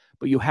success,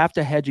 but you have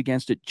to hedge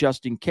against it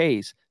just in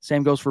case.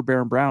 Same goes for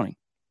Baron Browning.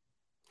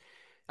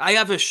 I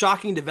have a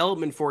shocking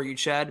development for you,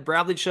 Chad.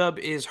 Bradley Chubb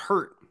is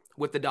hurt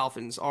with the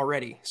Dolphins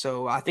already.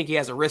 So I think he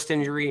has a wrist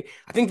injury.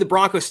 I think the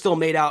Broncos still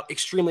made out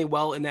extremely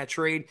well in that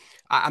trade.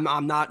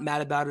 I'm not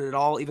mad about it at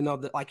all, even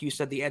though, like you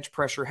said, the edge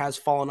pressure has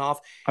fallen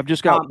off. I've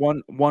just got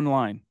one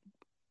line.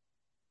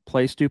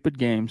 Play stupid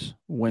games,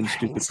 win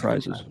stupid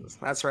prizes.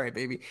 That's right,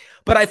 baby.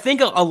 But I think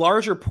a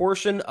larger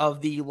portion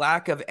of the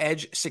lack of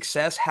edge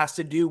success has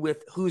to do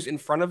with who's in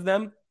front of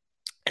them,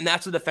 and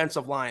that's the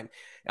defensive line.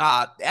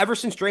 Ever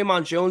since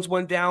Draymond Jones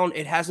went down,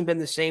 it hasn't been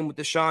the same with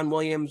Deshaun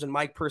Williams and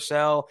Mike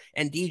Purcell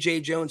and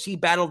DJ Jones. He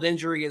battled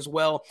injury as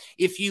well.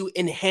 If you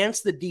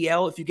enhance the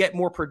DL, if you get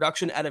more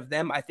production out of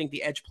them, I think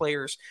the edge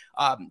players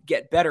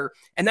get better.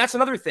 And that's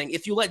another thing.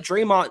 If you let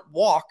Draymond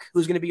walk,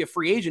 who's going to be a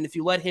free agent, if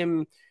you let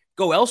him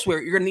go elsewhere,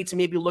 you're going to need to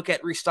maybe look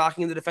at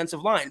restocking the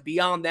defensive line.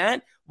 Beyond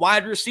that,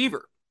 wide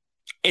receiver.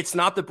 It's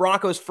not the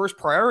Broncos' first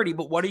priority,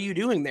 but what are you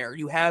doing there?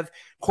 You have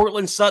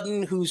Cortland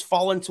Sutton, who's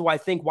fallen to, I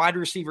think, wide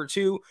receiver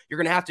 2. You're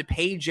going to have to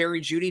pay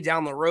Jerry Jeudy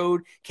down the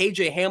road.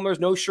 KJ Hamler's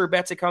no sure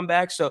bet to come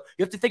back. So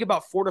you have to think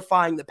about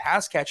fortifying the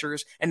pass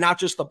catchers and not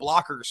just the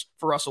blockers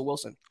for Russell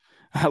Wilson.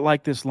 I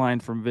like this line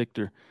from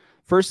Victor.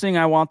 First thing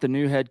I want the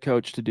new head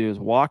coach to do is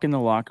walk in the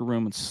locker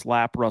room and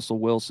slap Russell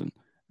Wilson.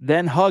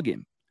 then hug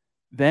him,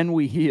 then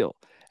we heal.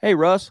 Hey,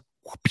 Russ,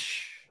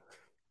 whoosh,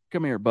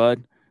 come here,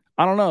 bud.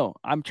 I don't know.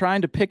 I'm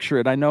trying to picture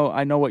it. I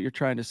know what you're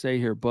trying to say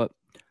here, but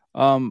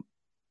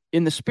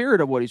in the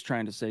spirit of what he's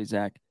trying to say,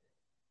 Zach,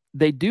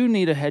 they do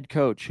need a head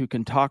coach who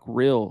can talk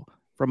real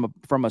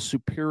from a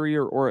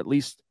superior, or at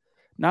least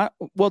not,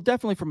 well,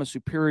 definitely from a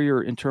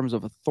superior in terms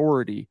of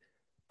authority,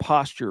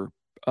 posture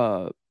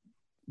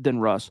than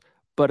Russ,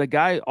 but a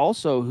guy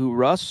also who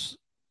Russ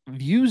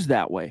views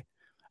that way.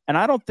 And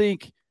I don't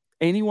think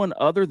anyone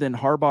other than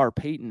Harbaugh or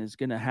Peyton is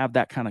going to have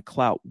that kind of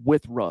clout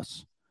with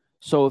Russ.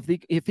 So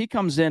if he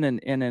comes in and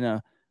in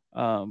a,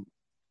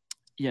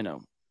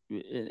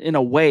 in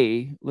a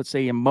way, let's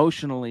say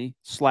emotionally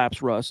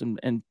slaps Russ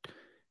and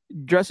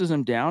dresses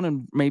him down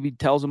and maybe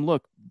tells him,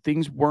 look,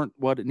 things weren't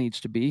what it needs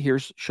to be.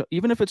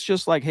 Even if it's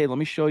just like, hey, let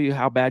me show you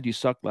how bad you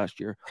sucked last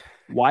year.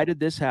 Why did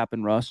this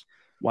happen, Russ?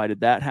 Why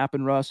did that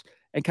happen, Russ?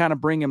 And kind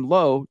of bring him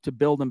low to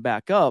build him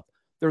back up.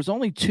 There's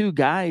only two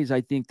guys,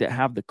 I think, that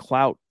have the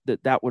clout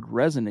that would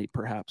resonate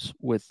perhaps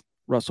with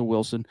Russell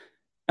Wilson,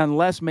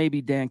 unless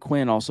maybe Dan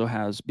Quinn also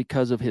has,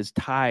 because of his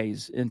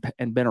ties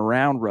and been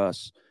around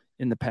Russ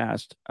in the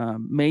past.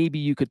 Maybe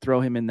you could throw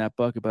him in that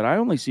bucket, but I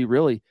only see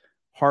really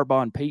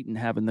Harbaugh and Peyton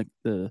having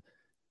the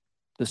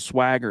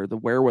swagger, the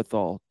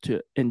wherewithal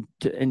to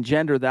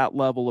engender that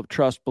level of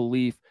trust,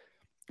 belief,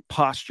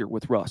 posture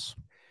with Russ.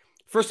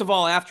 First of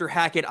all, after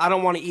Hackett, I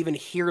don't want to even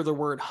hear the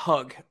word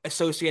hug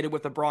associated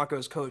with the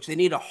Broncos coach. They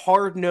need a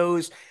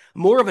hard-nosed,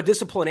 more of a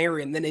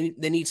disciplinarian than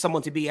they need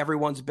someone to be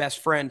everyone's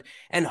best friend.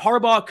 And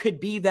Harbaugh could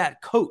be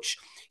that coach.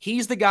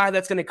 He's the guy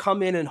that's going to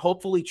come in and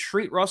hopefully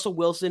treat Russell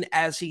Wilson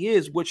as he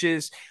is, which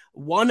is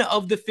one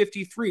of the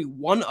 53,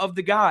 one of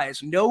the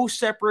guys. No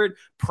separate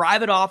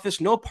private office,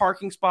 no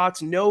parking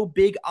spots, no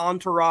big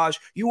entourage.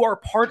 You are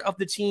part of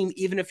the team,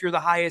 even if you're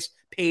the highest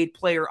paid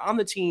player on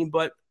the team.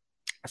 But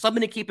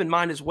something to keep in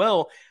mind as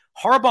well,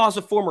 Harbaugh's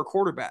a former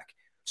quarterback.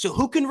 So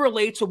who can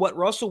relate to what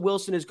Russell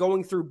Wilson is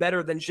going through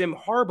better than Jim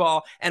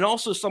Harbaugh, and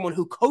also someone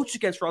who coached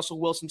against Russell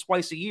Wilson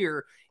twice a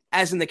year,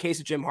 as in the case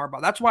of Jim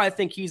Harbaugh? That's why I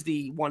think he's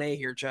the 1A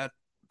here, Chad.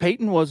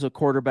 Peyton was a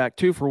quarterback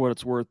too, for what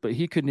it's worth, but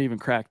he couldn't even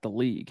crack the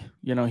league.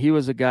 He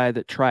was a guy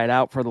that tried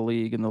out for the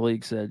league, and the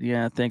league said,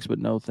 yeah, thanks, but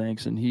no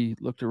thanks. And he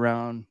looked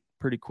around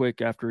pretty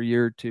quick after a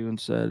year or two and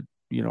said,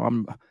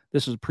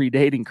 this is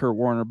predating Kurt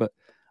Warner, but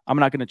I'm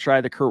not going to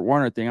try the Kurt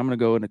Warner thing. I'm going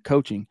to go into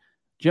coaching.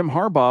 Jim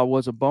Harbaugh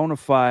was a bona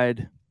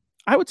fide,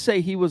 I would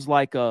say he was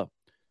like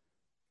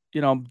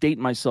I'm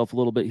dating myself a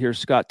little bit here.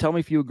 Scott, tell me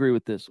if you agree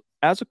with this.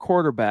 As a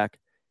quarterback,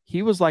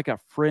 he was like a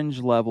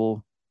fringe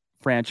level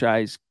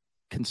franchise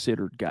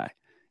considered guy.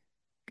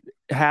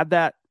 Had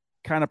that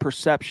kind of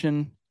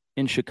perception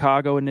in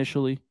Chicago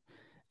initially,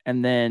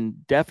 and then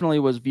definitely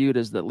was viewed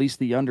as at least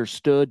the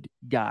understood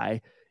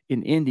guy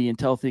in Indy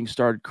until things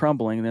started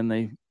crumbling. And then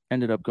they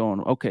ended up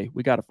going, okay,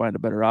 we got to find a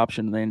better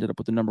option. And they ended up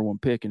with the number one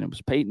pick, and it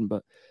was Peyton.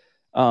 But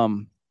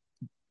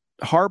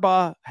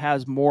Harbaugh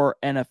has more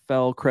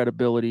NFL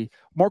credibility,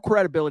 more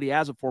credibility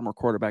as a former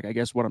quarterback, I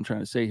guess what I'm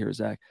trying to say here,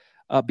 Zach,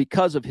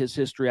 because of his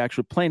history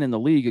actually playing in the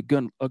league a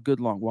good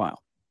long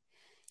while.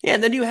 Yeah,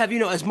 and then you have,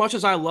 as much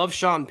as I love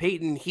Sean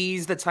Payton,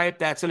 he's the type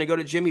that's going to go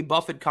to Jimmy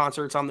Buffett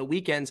concerts on the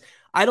weekends.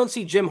 I don't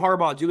see Jim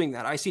Harbaugh doing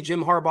that. I see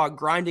Jim Harbaugh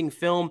grinding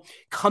film,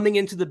 coming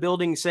into the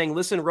building saying,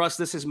 listen, Russ,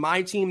 this is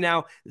my team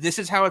now. This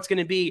is how it's going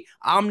to be.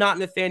 I'm not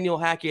Nathaniel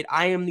Hackett.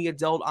 I am the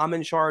adult. I'm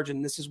in charge,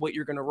 and this is what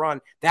you're going to run.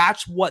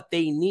 That's what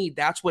they need.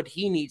 That's what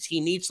he needs. He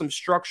needs some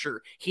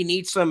structure. He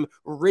needs some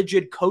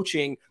rigid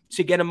coaching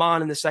to get him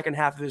on in the second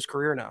half of his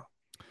career now.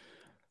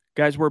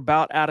 Guys, we're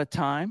about out of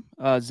time.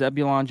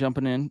 Zebulon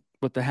jumping in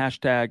with the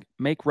hashtag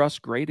Make Russ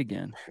Great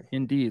Again.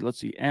 Indeed. Let's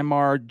see.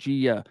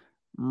 MRG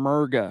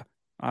Murga.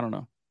 I don't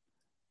know.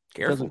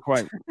 Careful.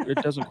 It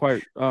doesn't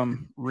quite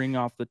ring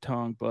off the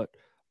tongue, but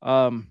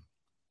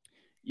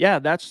yeah,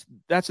 that's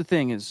the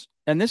thing is,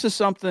 and this is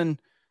something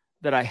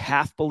that I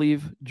half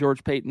believe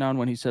George Payton on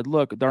when he said,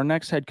 look, our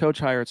next head coach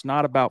hire, it's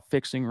not about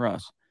fixing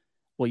Russ.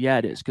 Well, yeah,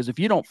 it is. Because if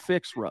you don't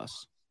fix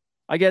Russ,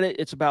 I get it.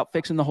 It's about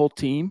fixing the whole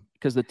team,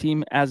 because the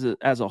team as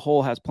a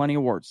whole has plenty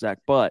of warts, Zach.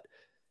 But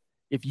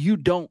if you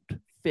don't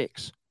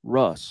fix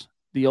Russ,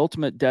 the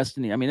ultimate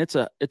destiny, I mean, it's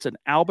an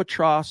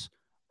albatross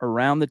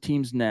around the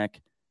team's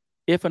neck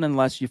if and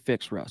unless you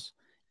fix Russ.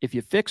 If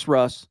you fix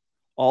Russ,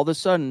 all of a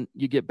sudden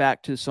you get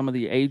back to some of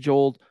the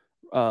age-old,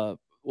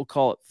 we'll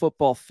call it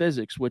football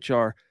physics, which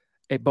are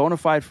a bona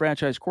fide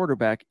franchise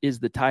quarterback is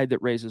the tide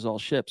that raises all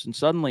ships. And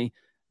suddenly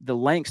the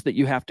lengths that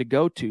you have to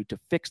go to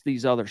fix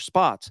these other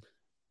spots,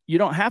 you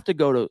don't have to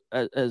go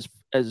to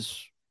as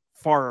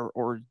far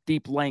or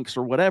deep lengths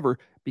or whatever,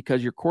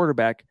 because your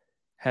quarterback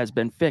has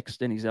been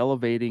fixed and he's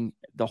elevating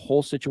the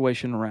whole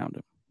situation around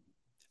him.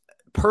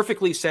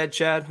 Perfectly said,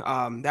 Chad.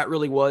 That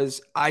really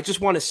was. I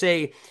just want to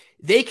say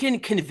they can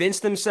convince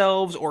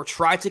themselves or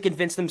try to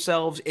convince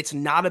themselves it's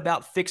not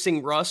about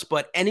fixing Russ,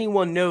 but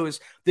anyone knows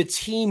the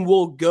team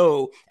will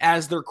go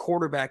as their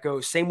quarterback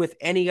goes. Same with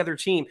any other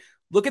team.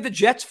 Look at the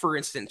Jets, for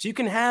instance. You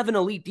can have an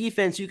elite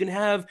defense. You can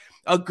have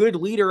a good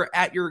leader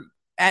at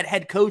at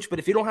head coach, but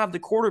if you don't have the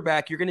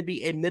quarterback, you're going to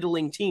be a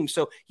middling team.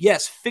 So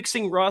yes,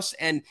 fixing Russ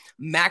and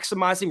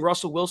maximizing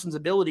Russell Wilson's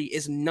ability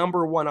is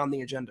number one on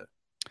the agenda.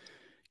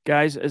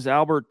 Guys, as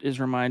Albert is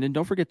reminded,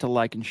 don't forget to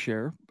like and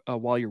share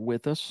while you're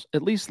with us.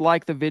 At least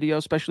like the video,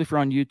 especially if you're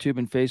on YouTube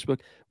and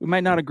Facebook. We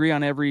might not agree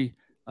on every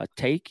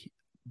take,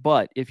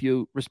 but if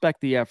you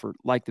respect the effort,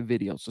 like the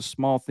video. It's a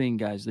small thing,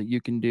 guys, that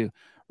you can do.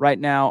 Right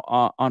now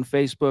on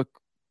Facebook,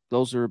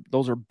 those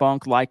are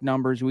bunk like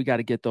numbers. We got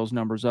to get those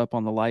numbers up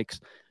on the likes.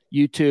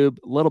 YouTube,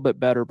 a little bit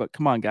better, but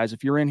come on, guys,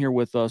 if you're in here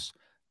with us,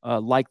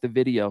 like the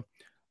video.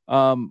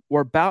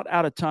 We're about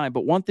out of time,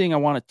 but one thing I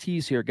want to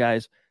tease here,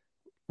 guys,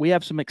 we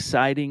have some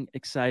exciting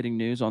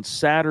news on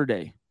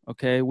Saturday.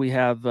 Okay, we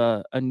have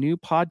a new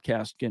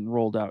podcast getting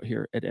rolled out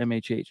here at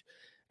MHH,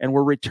 and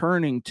we're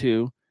returning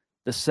to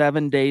the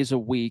 7 days a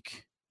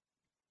week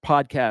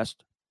podcast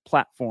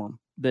platform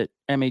that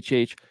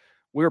MHH.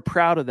 We're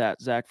proud of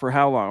that, Zach. For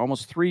how long?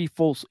 Almost 3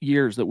 full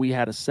years that we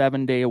had a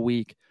 7 day a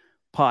week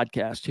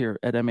podcast here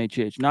at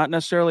MHH. Not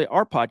necessarily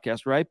our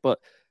podcast, right? But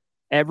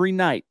every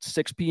night,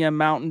 6 p.m.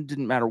 Mountain,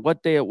 didn't matter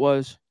what day it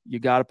was, you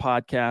got a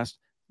podcast.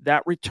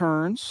 That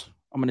returns.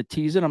 I'm going to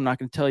tease it. I'm not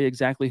going to tell you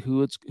exactly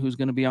who's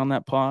going to be on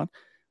that pod,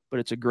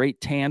 but it's a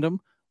great tandem.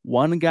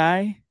 One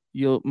guy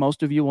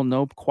most of you will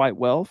know quite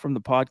well from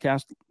the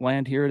podcast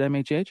land here at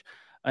MHH.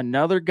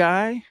 Another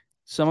guy,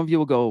 some of you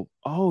will go,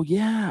 oh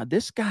yeah,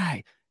 this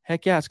guy.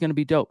 Heck yeah, it's going to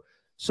be dope.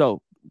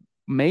 So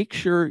make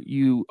sure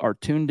you are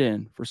tuned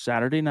in for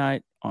Saturday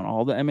night on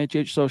all the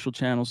MHH social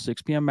channels,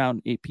 6 p.m.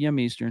 Mountain, 8 p.m.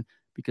 Eastern,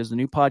 because the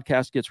new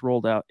podcast gets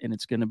rolled out and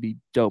it's going to be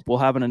dope. We'll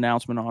have an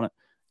announcement on it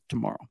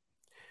tomorrow.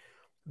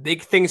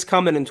 Big things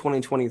coming in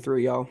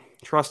 2023, y'all.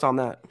 Trust on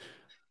that.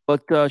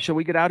 But shall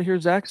we get out of here,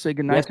 Zach? Say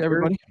goodnight to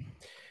everybody.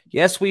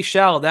 Yes, we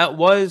shall. That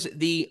was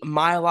the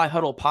Mile High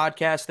Huddle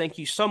podcast. Thank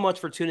you so much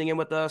for tuning in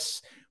with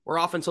us. We're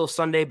off until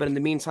Sunday, but in the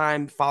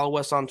meantime, follow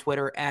us on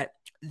Twitter at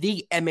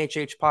the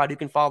MHH Pod. You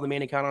can follow the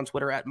main account on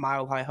Twitter at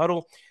Mile High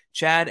Huddle,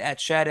 Chad at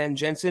Chad N.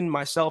 Jensen,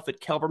 myself at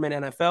Kelberman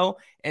NFL,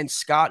 and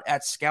Scott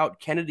at Scout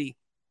Kennedy.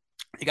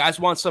 If you guys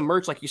want some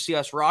merch like you see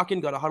us rocking,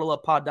 go to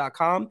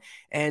huddleuppod.com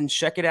and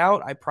check it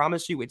out. I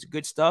promise you it's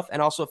good stuff.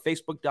 And also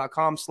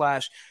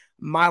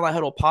facebook.com/Mile High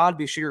Huddle Pod.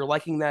 Be sure you're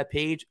liking that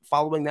page,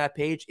 following that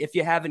page. If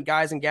you haven't,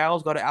 guys and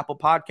gals, go to Apple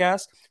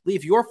Podcasts.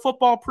 Leave your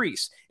football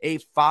priest a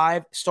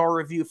 5-star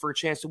review for a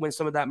chance to win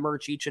some of that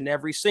merch each and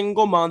every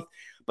single month.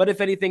 But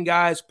if anything,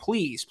 guys,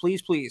 please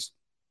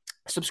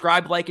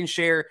subscribe, like, and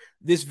share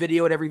this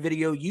video and every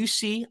video you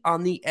see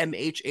on the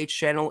MHH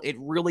channel. It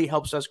really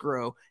helps us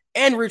grow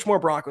and reach more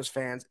Broncos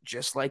fans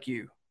just like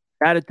you.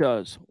 That it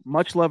does.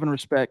 Much love and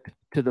respect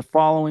to the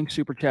following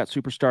Super Chat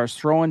superstars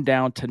throwing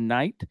down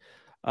tonight.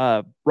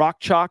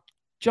 Rock Chalk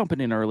jumping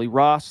in early.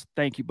 Ross,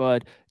 thank you,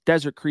 bud.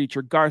 Desert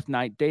Creature, Garth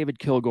Knight, David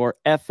Kilgore,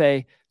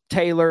 F.A.,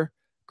 Taylor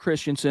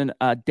Christensen,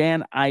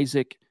 Dan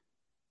Isaac,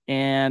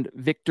 and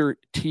Victor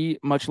T.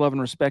 Much love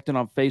and respect. And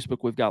on Facebook,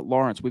 we've got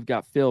Lawrence, we've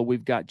got Phil,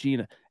 we've got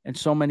Gina, and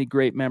so many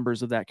great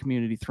members of that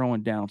community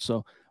throwing down.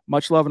 So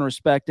much love and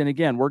respect. And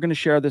again, we're going to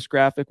share this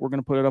graphic. We're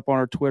going to put it up on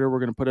our Twitter. We're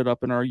going to put it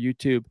up in our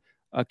YouTube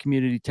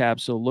community tab.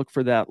 So look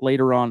for that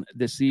later on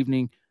this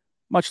evening.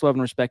 Much love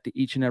and respect to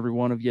each and every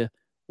one of you.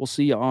 We'll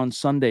see you on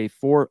Sunday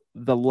for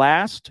the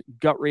last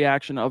gut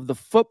reaction of the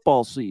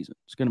football season.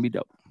 It's going to be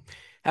dope.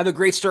 Have a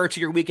great start to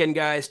your weekend,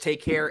 guys.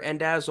 Take care.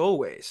 And as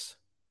always,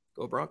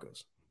 go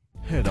Broncos.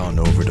 Head on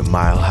over to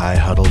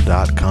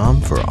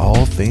milehighhuddle.com for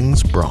all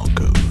things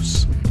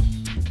Broncos.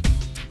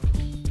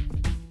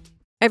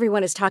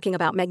 Everyone is talking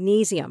about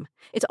magnesium.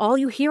 It's all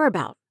you hear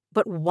about.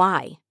 But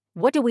why?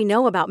 What do we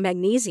know about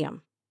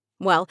magnesium?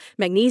 Well,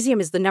 magnesium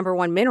is the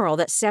 #1 mineral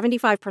that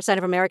 75%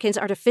 of Americans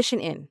are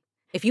deficient in.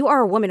 If you are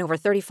a woman over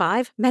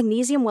 35,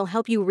 magnesium will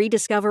help you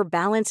rediscover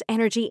balance,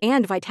 energy,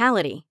 and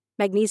vitality.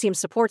 Magnesium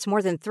supports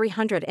more than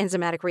 300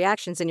 enzymatic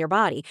reactions in your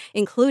body,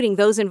 including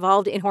those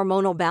involved in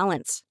hormonal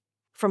balance.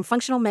 From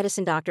functional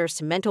medicine doctors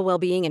to mental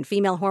well-being and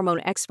female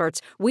hormone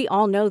experts, we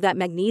all know that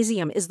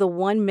magnesium is the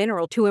one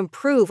mineral to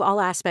improve all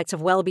aspects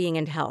of well-being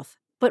and health.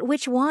 But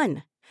which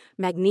one?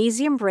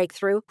 Magnesium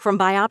Breakthrough from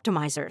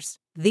Bioptimizers,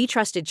 the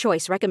trusted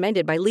choice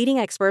recommended by leading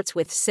experts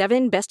with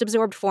 7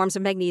 best-absorbed forms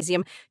of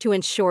magnesium to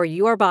ensure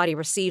your body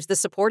receives the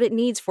support it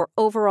needs for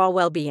overall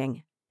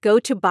well-being. Go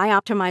to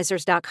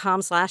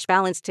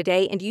bioptimizers.com/balance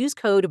today and use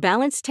code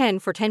BALANCE10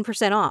 for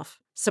 10% off.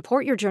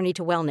 Support your journey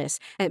to wellness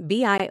at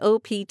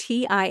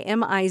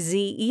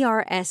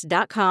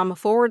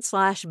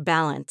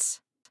bioptimizers.com/balance.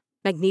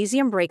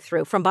 Magnesium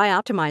Breakthrough from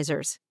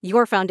Bioptimizers,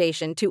 your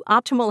foundation to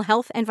optimal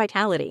health and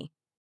vitality.